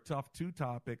topic, or tough two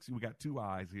topics. We got two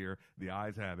eyes here. The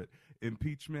eyes have it.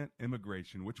 Impeachment,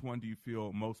 immigration. Which one do you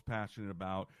feel most passionate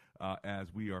about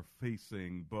as we are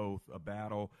facing both a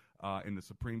battle in the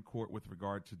Supreme Court with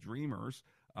regard to Dreamers,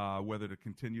 whether to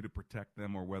continue to protect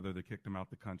them or whether to kick them out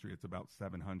the country? It's about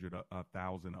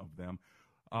 700,000 of them.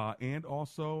 And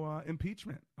also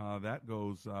impeachment. That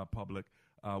goes public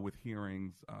with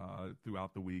hearings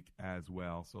throughout the week as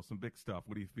well. So some big stuff.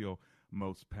 What do you feel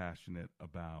most passionate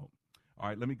about? All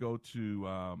right, let me go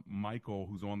to Michael,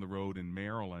 who's on the road in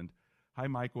Maryland. Hi,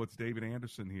 Michael. It's David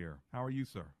Anderson here. How are you,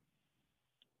 sir?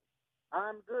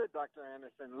 I'm good, Dr.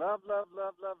 Anderson. Love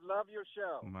your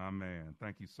show. My man.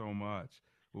 Thank you so much.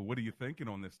 Well, what are you thinking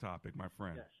on this topic, my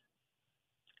friend? Yes.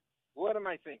 What am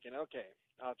I thinking? Okay.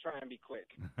 I'll try and be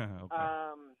quick. Okay.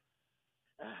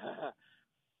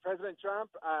 President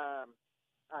Trump, I'm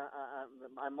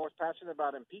most passionate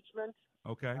about impeachment.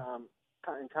 Okay.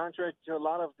 In contrary to a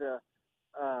lot of the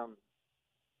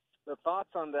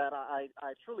thoughts on that, I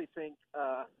truly think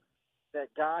that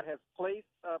God has placed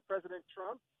President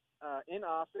Trump in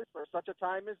office for such a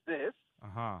time as this.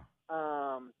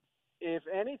 If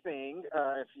anything,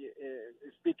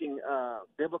 speaking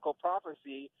biblical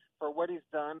prophecy, for what he's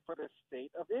done for the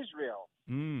state of Israel.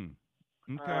 Okay.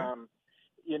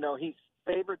 He's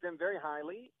favored them very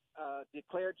highly,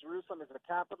 declared Jerusalem as the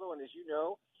capital, and as you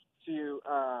know,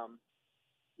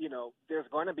 there's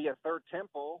going to be a third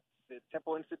temple. The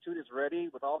Temple Institute is ready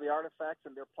with all the artifacts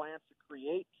and their plans to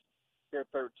create their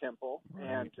third temple.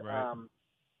 Right.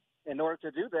 In order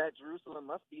to do that, Jerusalem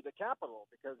must be the capital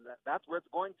because that's where it's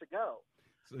going to go.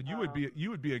 So you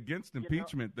would be against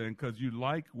impeachment then, because you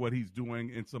like what he's doing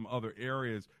in some other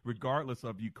areas, regardless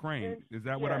of Ukraine. Is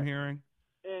that what I'm hearing?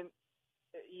 And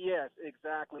yes,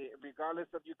 exactly.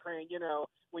 Regardless of Ukraine,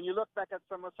 when you look back at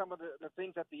some of the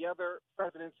things that the other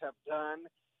presidents have done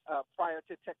prior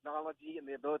to technology and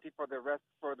the ability for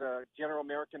the general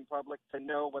American public to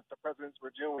know what the presidents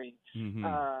were doing,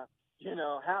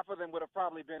 half of them would have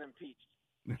probably been impeached.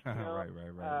 Right.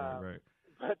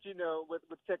 But,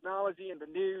 with technology and the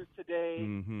news today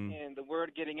and the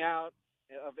word getting out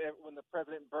of when the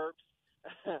president burps,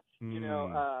 the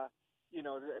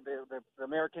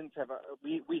Americans have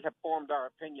we have formed our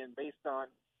opinion based on,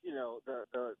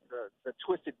 the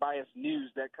twisted, biased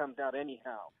news that comes out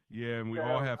anyhow. Yeah, and we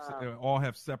all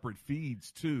have separate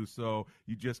feeds, too, so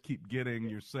you just keep getting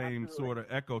your same sort of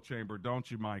echo chamber,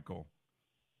 don't you, Michael?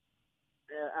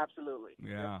 Yeah, absolutely.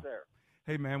 Yeah. Yes, sir.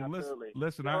 Hey, man, well,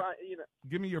 listen.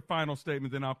 Give me your final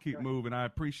statement, then I'll keep moving. I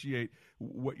appreciate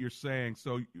what you're saying.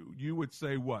 So you would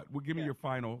say what? Well, give me your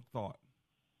final thought.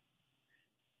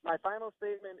 My final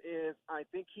statement is I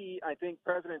think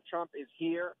President Trump is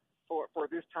here for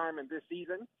this time and this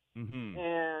season. Mm-hmm.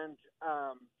 And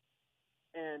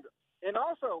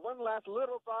also one last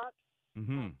little thought.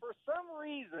 Mm-hmm. For some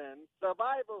reason, the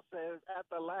Bible says at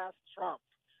the last trump.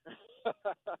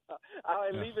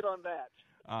 I'll leave it on that.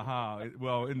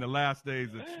 Well, in the last days,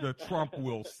 the Trump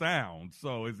will sound.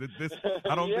 So is it this?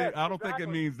 I don't think it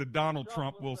means that Donald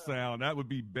Trump will sound. That would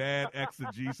be bad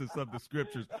exegesis of the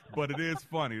scriptures. But it is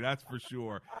funny, that's for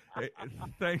sure.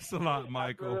 Thanks a lot,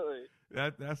 Michael.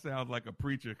 Absolutely. That sounds like a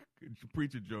preacher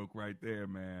joke right there,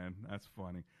 man. That's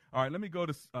funny. All right, let me go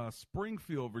to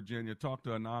Springfield, Virginia. Talk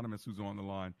to Anonymous, who's on the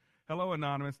line. Hello,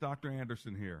 Anonymous. Dr.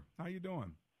 Anderson here. How you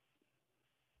doing?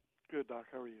 Good, Doc.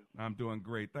 How are you? I'm doing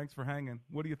great. Thanks for hanging.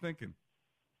 What are you thinking?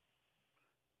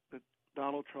 That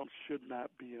Donald Trump should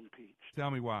not be impeached. Tell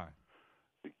me why.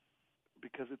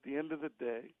 Because at the end of the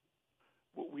day,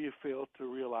 what we have failed to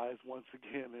realize once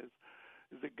again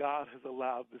is that God has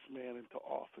allowed this man into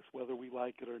office, whether we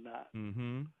like it or not.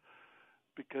 Mm-hmm.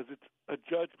 Because it's a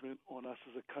judgment on us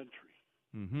as a country.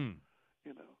 Mm-hmm.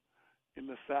 You know, in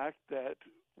the fact that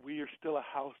we are still a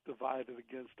house divided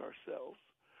against ourselves.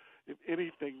 If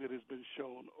anything that has been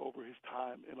shown over his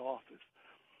time in office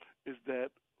is that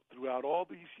throughout all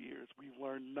these years, we've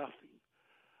learned nothing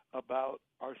about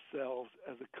ourselves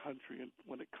as a country and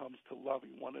when it comes to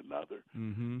loving one another.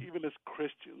 Mm-hmm. Even as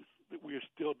Christians, that we are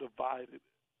still divided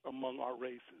among our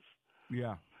races.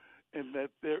 Yeah. And that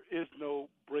there is no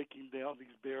breaking down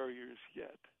these barriers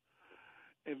yet.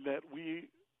 And that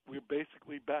we're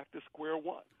basically back to square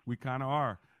one. We kind of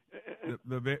are.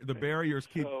 The barriers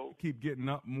keep getting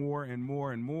up more and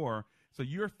more and more. So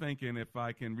you're thinking, if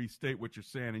I can restate what you're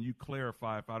saying, and you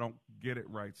clarify if I don't get it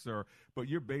right, sir, but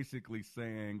you're basically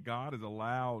saying God has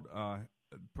allowed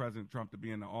President Trump to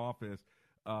be in the office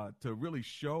to really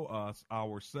show us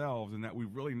ourselves, and that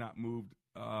we've really not moved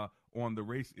on the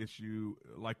race issue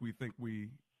like we think we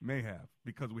may have,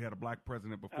 because we had a black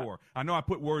president before. I know I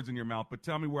put words in your mouth, but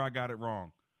tell me where I got it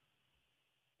wrong.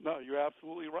 No, you're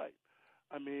absolutely right.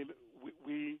 I mean,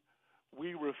 we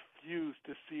refuse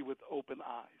to see with open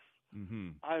eyes.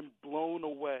 Mm-hmm. I'm blown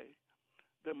away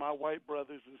that my white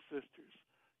brothers and sisters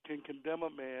can condemn a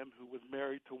man who was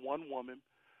married to one woman,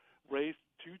 raised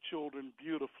 2 children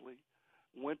beautifully,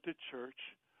 went to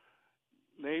church,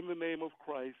 named the name of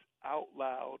Christ out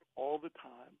loud all the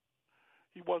time.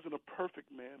 He wasn't a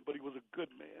perfect man, but he was a good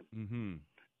man. Mm-hmm.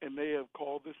 And they have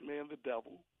called this man the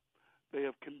devil. They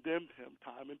have condemned him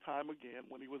time and time again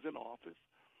when he was in office.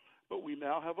 But we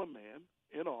now have a man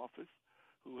in office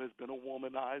who has been a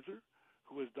womanizer,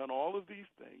 who has done all of these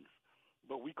things,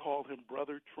 but we call him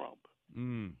Brother Trump.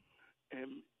 Mm.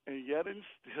 And yet and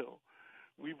still,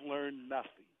 we've learned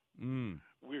nothing. Mm.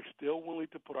 We're still willing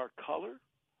to put our color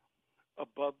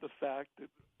above the fact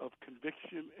of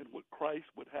conviction and what Christ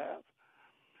would have.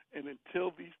 And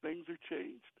until these things are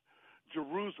changed,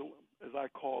 Jerusalem, as I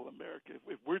call America,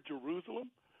 if we're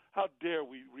Jerusalem, how dare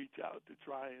we reach out to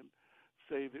try and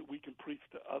say that we can preach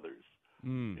to others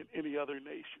in any other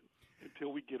nation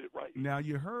until we get it right. Now,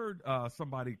 you heard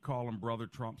somebody call him Brother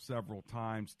Trump several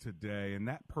times today, and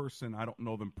that person, I don't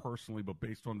know them personally, but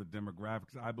based on the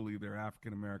demographics, I believe they're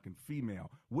African-American female.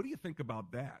 What do you think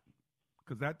about that?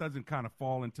 Because that doesn't kind of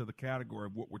fall into the category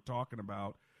of what we're talking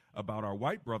about our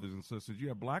white brothers and sisters. You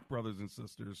have black brothers and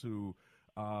sisters who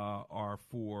are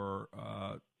for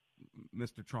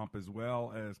Mr. Trump, as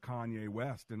well as Kanye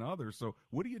West and others. So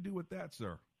what do you do with that,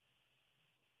 sir?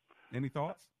 Any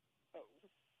thoughts?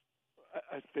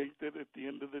 I think that at the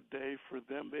end of the day, for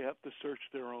them, they have to search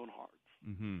their own hearts.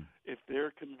 Mm-hmm. If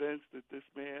they're convinced that this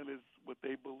man is what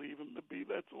they believe him to be,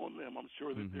 that's on them. I'm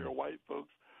sure that there are white folks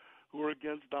who are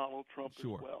against Donald Trump as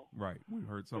well. Right. We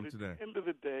heard some but today. At the end of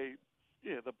the day,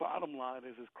 the bottom line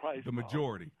is Christ. The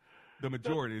majority. The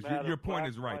majority is your point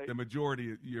is right. The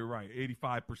majority, you're right.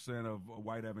 85% of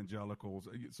white evangelicals.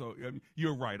 So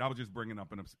you're right. I was just bringing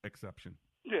up an exception.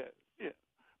 Yeah.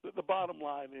 The bottom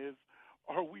line is,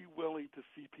 are we willing to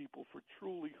see people for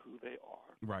truly who they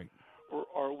are? Right. Or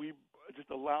are we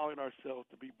just allowing ourselves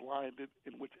to be blinded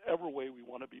in whichever way we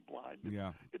want to be blinded?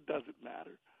 Yeah. It doesn't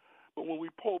matter. But when we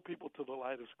pull people to the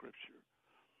light of Scripture,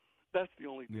 that's the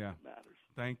only thing that matters.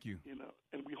 Thank you.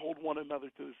 And we hold one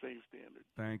another to the same standard.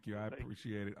 Thank you. I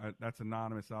appreciate it. That's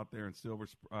Anonymous out there in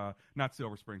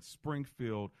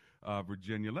Springfield,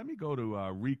 Virginia. Let me go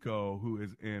to Rico, who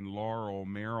is in Laurel,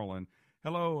 Maryland.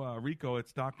 Hello, Rico.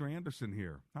 It's Dr. Anderson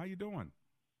here. How you doing?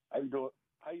 How you doing?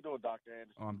 How you doing, Dr.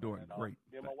 Anderson? Oh, I'm doing great.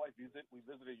 Me and my wife, we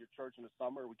visited your church in the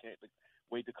summer. We can't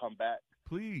wait to come back.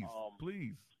 Please,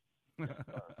 please.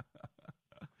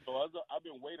 So I've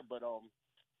been waiting, but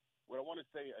what I want to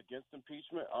say against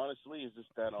impeachment, honestly, is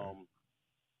just that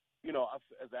you know,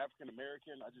 as African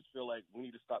American, I just feel like we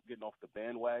need to stop getting off the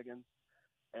bandwagon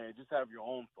and just have your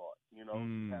own thought. You know,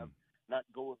 not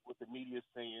go with what the media is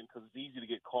saying, because it's easy to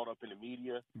get caught up in the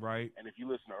media. Right. And if you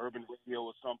listen to urban radio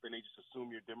or something, they just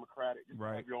assume you're Democratic. Just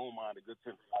have your own mind, a good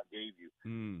sense God gave you.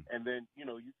 And then, you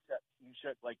know, you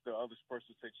check like the other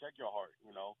person said, check your heart,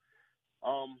 you know.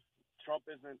 Trump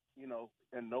isn't, you know,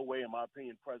 in no way, in my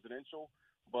opinion, presidential,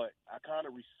 but I kind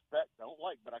of respect, I don't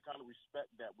like, but I kind of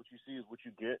respect that what you see is what you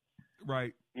get.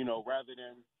 Right. You know, rather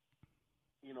than,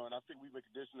 you know, and I think we've been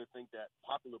conditioned to think that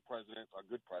popular presidents are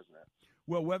good presidents.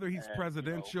 Well, whether he's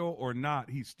presidential or not,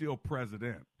 he's still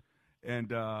president.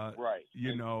 And,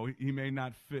 you know, he may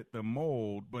not fit the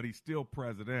mold, but he's still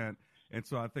president. And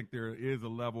so I think there is a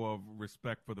level of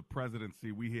respect for the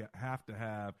presidency we have to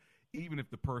have, even if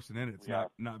the person in it's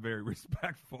not very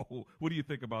respectful. What do you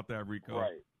think about that, Rico?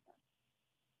 Right.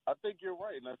 I think you're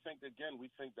right. And I think, again, we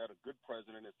think that a good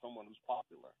president is someone who's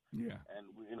popular. Yeah. And,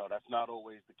 you know, that's not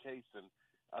always the case. And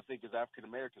I think as African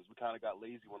Americans, we kind of got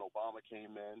lazy when Obama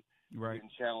came in. Right. We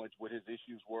didn't challenge what his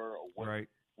issues were or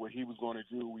what he was going to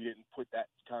do. We didn't put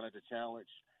that kind of the challenge.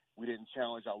 We didn't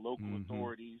challenge our local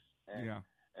authorities. And,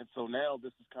 and so now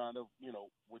this is kind of, you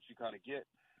know, what you kind of get.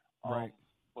 Right.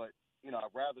 But, you know,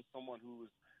 I'd rather someone who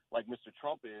is like Mr.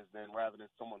 Trump is than rather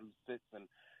than someone who sits and,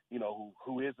 you know,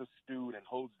 who is astute and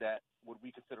holds that what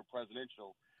we consider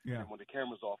presidential. Yeah. And when the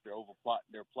camera's off, they're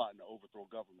plotting to overthrow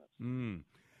governments. And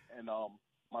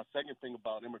my second thing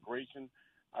about immigration,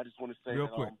 I just want to say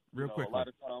real that, quick, a lot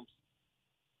of times,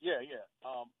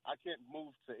 I can't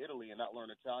move to Italy and not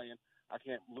learn Italian. I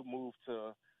can't move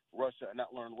to Russia and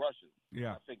not learn Russian.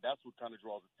 Yeah. I think that's what kind of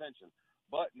draws attention.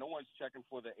 But no one's checking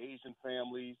for the Asian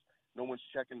families. No one's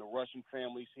checking the Russian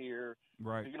families here.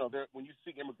 Right. So, you know, when you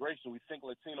seek immigration, we think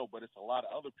Latino, but it's a lot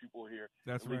of other people here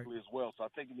illegally as well. So I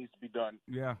think it needs to be done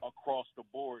across the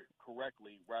board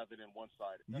correctly rather than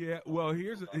one-sided. Well,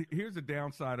 here's a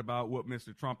downside about what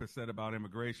Mr. Trump has said about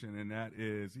immigration, and that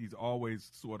is he's always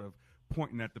sort of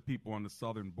pointing at the people on the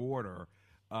southern border.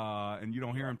 And you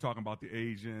don't hear him talking about the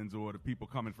Asians or the people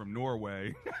coming from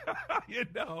Norway. You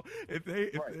know, if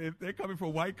they're coming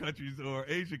from white countries or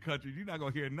Asian countries, you're not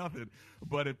gonna hear nothing.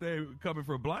 But if they're coming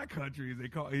from black countries,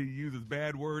 he uses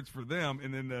bad words for them,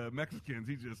 and then the Mexicans,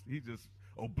 he just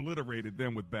obliterated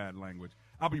them with bad language.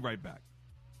 I'll be right back.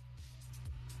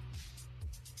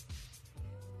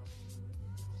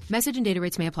 Message and data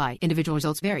rates may apply. Individual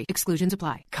results vary. Exclusions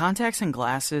apply. Contacts and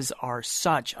glasses are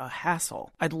such a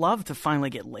hassle. I'd love to finally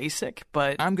get LASIK,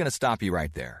 but I'm going to stop you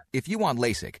right there. If you want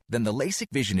LASIK, then the LASIK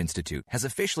Vision Institute has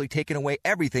officially taken away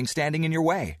everything standing in your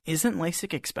way. Isn't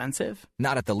LASIK expensive?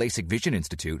 Not at the LASIK Vision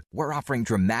Institute. We're offering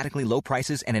dramatically low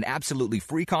prices and an absolutely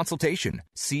free consultation.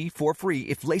 See for free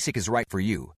if LASIK is right for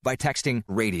you by texting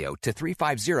RADIO to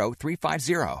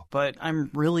 350-350. But I'm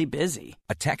really busy.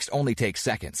 A text only takes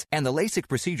seconds, and the LASIK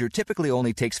procedure typically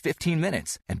only takes 15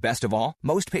 minutes. And best of all,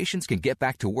 most patients can get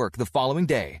back to work the following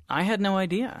day. I had no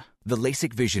idea. The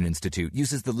LASIK Vision Institute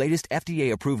uses the latest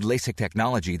FDA-approved LASIK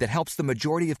technology that helps the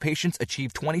majority of patients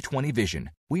achieve 20/20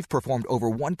 vision. We've performed over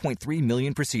 1.3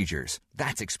 million procedures.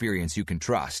 That's experience you can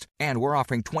trust. And we're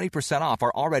offering 20% off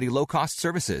our already low-cost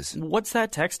services. What's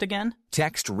that text again?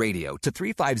 Text RADIO to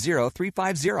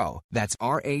 350-350. That's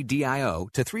RADIO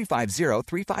to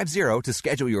 350-350 to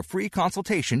schedule your free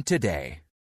consultation today.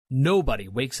 Nobody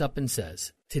wakes up and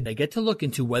says, "Did I get to look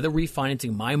into whether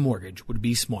refinancing my mortgage would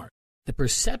be smart?" The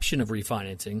perception of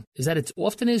refinancing is that it's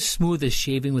often as smooth as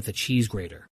shaving with a cheese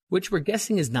grater, which we're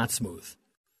guessing is not smooth.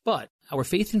 But our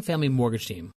Faith and Family Mortgage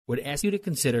team would ask you to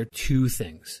consider two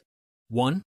things.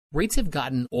 One, rates have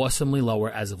gotten awesomely lower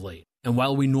as of late. And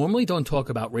while we normally don't talk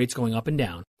about rates going up and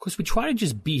down, because we try to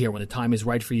just be here when the time is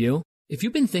right for you, if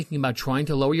you've been thinking about trying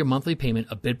to lower your monthly payment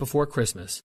a bit before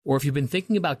Christmas, or if you've been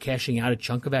thinking about cashing out a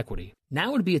chunk of equity,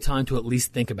 now would be a time to at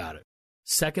least think about it.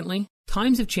 Secondly,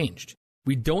 times have changed.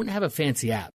 We don't have a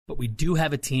fancy app, but we do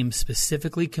have a team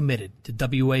specifically committed to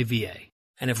WAVA.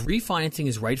 And if refinancing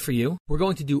is right for you, we're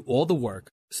going to do all the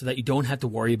work so that you don't have to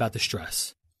worry about the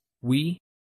stress. We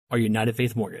are United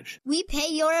Faith Mortgage. We pay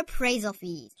your appraisal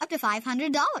fees, up to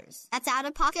 $500. That's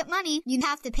out-of-pocket money you'd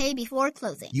have to pay before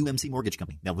closing. UMC Mortgage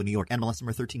Company, Melville, New York. NMLS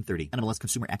number 1330.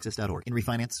 NMLSConsumerAccess.org. In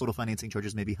refinance, total financing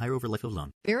charges may be higher over life of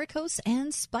loan. Varicose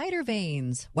and spider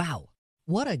veins. Wow.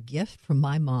 What a gift from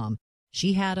my mom.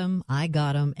 She had them, I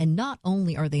got them, and not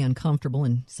only are they uncomfortable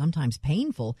and sometimes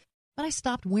painful, But I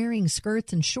stopped wearing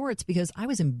skirts and shorts because I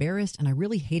was embarrassed and I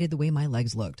really hated the way my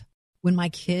legs looked. When my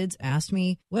kids asked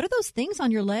me, "What are those things on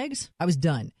your legs?" I was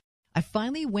done. I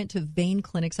finally went to Vein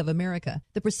Clinics of America.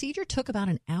 The procedure took about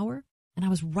an hour, and I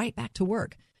was right back to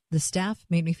work. The staff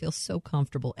made me feel so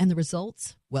comfortable, and the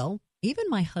results, well, even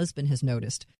my husband has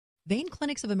noticed. Vein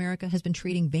Clinics of America has been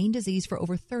treating vein disease for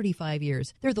over 35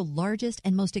 years. They're the largest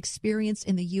and most experienced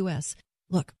in the U.S.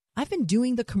 Look, I've been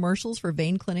doing the commercials for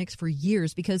Vein Clinics for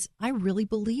years because I really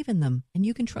believe in them, and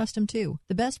you can trust them too.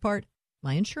 The best part,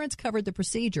 my insurance covered the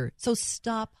procedure, so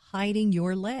stop hiding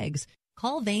your legs.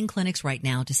 Call Vein Clinics right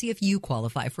now to see if you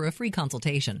qualify for a free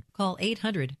consultation. Call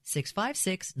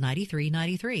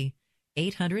 800-656-9393.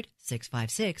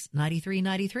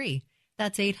 800-656-9393.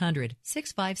 That's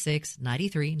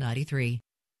 800-656-9393.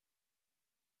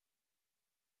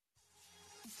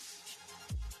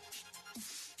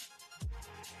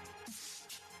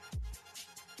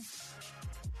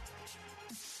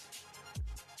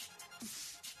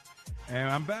 And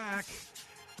I'm back.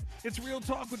 It's Real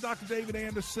Talk with Dr. David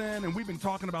Anderson, and we've been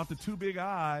talking about the two big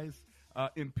I's,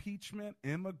 impeachment,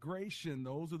 immigration.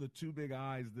 Those are the two big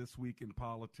I's this week in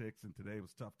politics, and today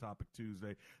was Tough Topic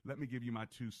Tuesday. Let me give you my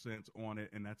 2 cents on it,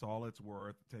 and that's all it's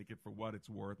worth. Take it for what it's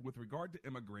worth. With regard to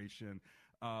immigration,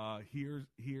 here's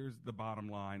the bottom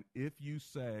line. If you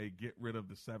say get rid of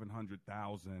the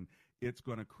 700,000, it's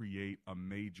going to create a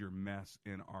major mess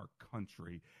in our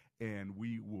country, and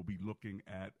we will be looking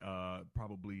at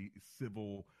probably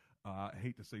civil I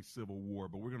hate to say civil war,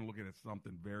 but we're going to look at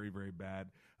something very, very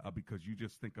bad because you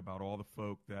just think about all the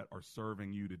folk that are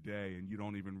serving you today, and you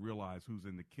don't even realize who's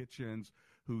in the kitchens,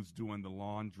 who's doing the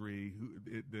laundry,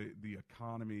 the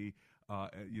economy.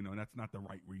 And that's not the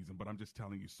right reason, but I'm just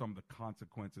telling you some of the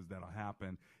consequences that'll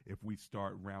happen if we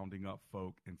start rounding up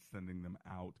folk and sending them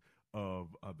out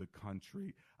of the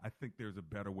country. I think there's a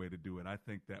better way to do it. I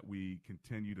think that we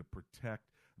continue to protect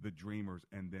the dreamers,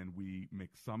 and then we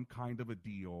make some kind of a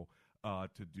deal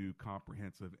to do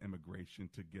comprehensive immigration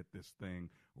to get this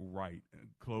thing right.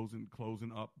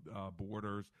 Closing up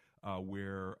borders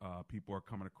where people are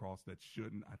coming across that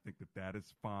shouldn't. I think that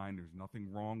is fine. There's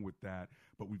nothing wrong with that,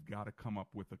 but we've got to come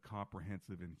up with a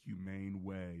comprehensive and humane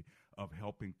way of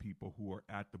helping people who are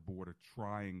at the border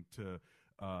trying to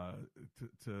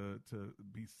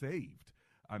be saved.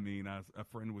 I mean, as a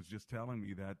friend was just telling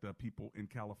me that people in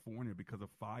California, because of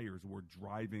fires, were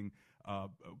driving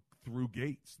through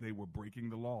gates. They were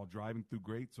breaking the law, driving through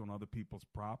gates on other people's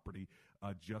property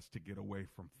just to get away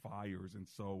from fires. And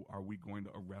so are we going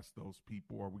to arrest those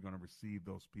people? Are we going to receive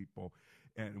those people?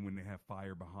 And when they have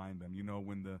fire behind them,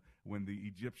 when the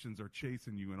Egyptians are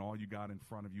chasing you and all you got in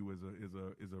front of you is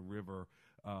a river,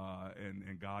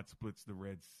 and God splits the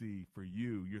Red Sea for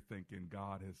you, you're thinking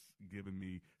God has given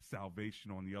me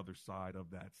salvation on the other side of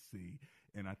that sea.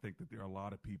 And I think that there are a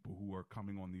lot of people who are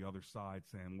coming on the other side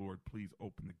saying, Lord, please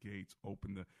open the gates,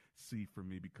 open the sea for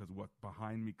me, because what's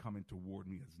behind me coming toward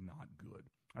me is not good.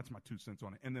 That's my 2 cents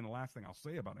on it. And then the last thing I'll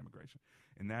say about immigration,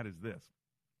 and that is this.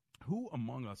 Who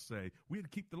among us say, we had to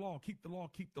keep the law, keep the law,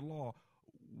 keep the law?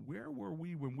 Where were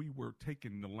we when we were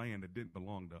taking the land that didn't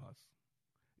belong to us?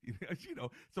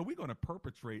 So we're going to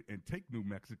perpetrate and take New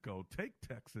Mexico, take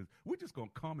Texas. We're just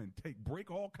going to come and break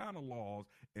all kind of laws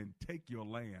and take your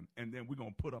land. And then we're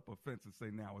going to put up a fence and say,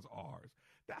 now it's ours.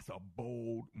 That's a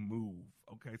bold move.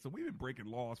 Okay. So we've been breaking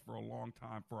laws for a long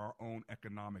time for our own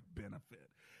economic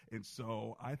benefit. And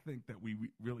so I think that we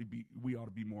ought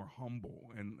to be more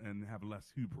humble and have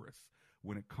less hubris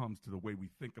when it comes to the way we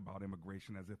think about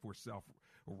immigration, as if we're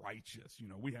self-righteous.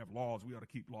 We have laws, we ought to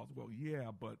keep laws. Well, yeah,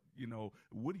 but,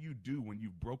 what do you do when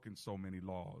you've broken so many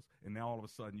laws? And now all of a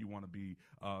sudden you want to be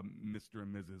Mr.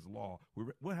 and Mrs. Law.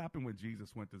 What happened when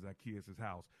Jesus went to Zacchaeus'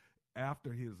 house?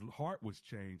 After his heart was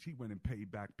changed, he went and paid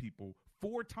back people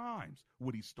 4 times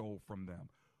what he stole from them.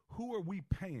 Who are we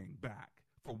paying back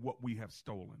for what we have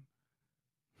stolen?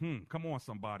 Come on,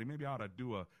 somebody. Maybe I ought to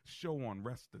do a show on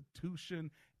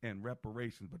restitution and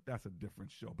reparations, but that's a different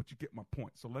show. But you get my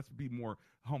point. So let's be more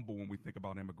humble when we think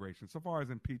about immigration. So far as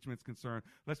impeachment is concerned,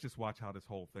 let's just watch how this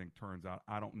whole thing turns out.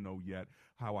 I don't know yet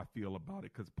how I feel about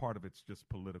it because part of it's just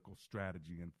political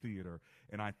strategy and theater.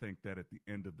 And I think that at the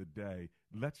end of the day,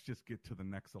 let's just get to the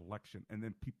next election, and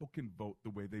then people can vote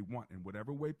the way they want. And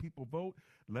whatever way people vote,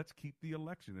 let's keep the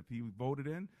election. If he voted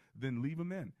in, then leave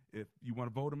him in. If you want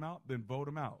to vote him out, then vote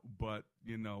him out. But,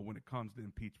 when it comes to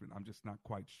impeachment, I'm just not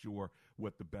quite sure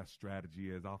what the best strategy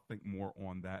is. I'll think more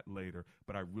on that later,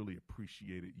 but I really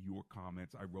appreciated your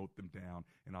comments. I wrote them down,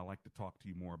 and I'd like to talk to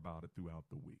you more about it throughout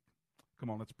the week. Come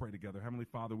on, let's pray together. Heavenly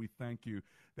Father, we thank you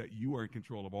that you are in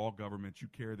control of all governments. You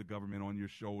carry the government on your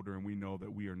shoulder, and we know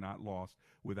that we are not lost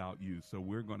without you. So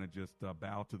we're going to just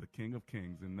bow to the King of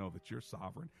Kings and know that you're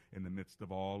sovereign in the midst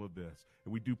of all of this.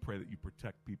 And we do pray that you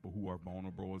protect people who are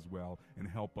vulnerable as well and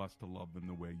help us to love them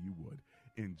the way you would.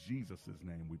 In Jesus'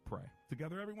 name we pray.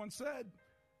 Together, everyone said,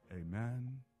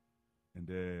 amen and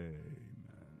amen.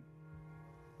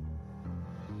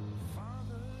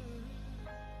 Father.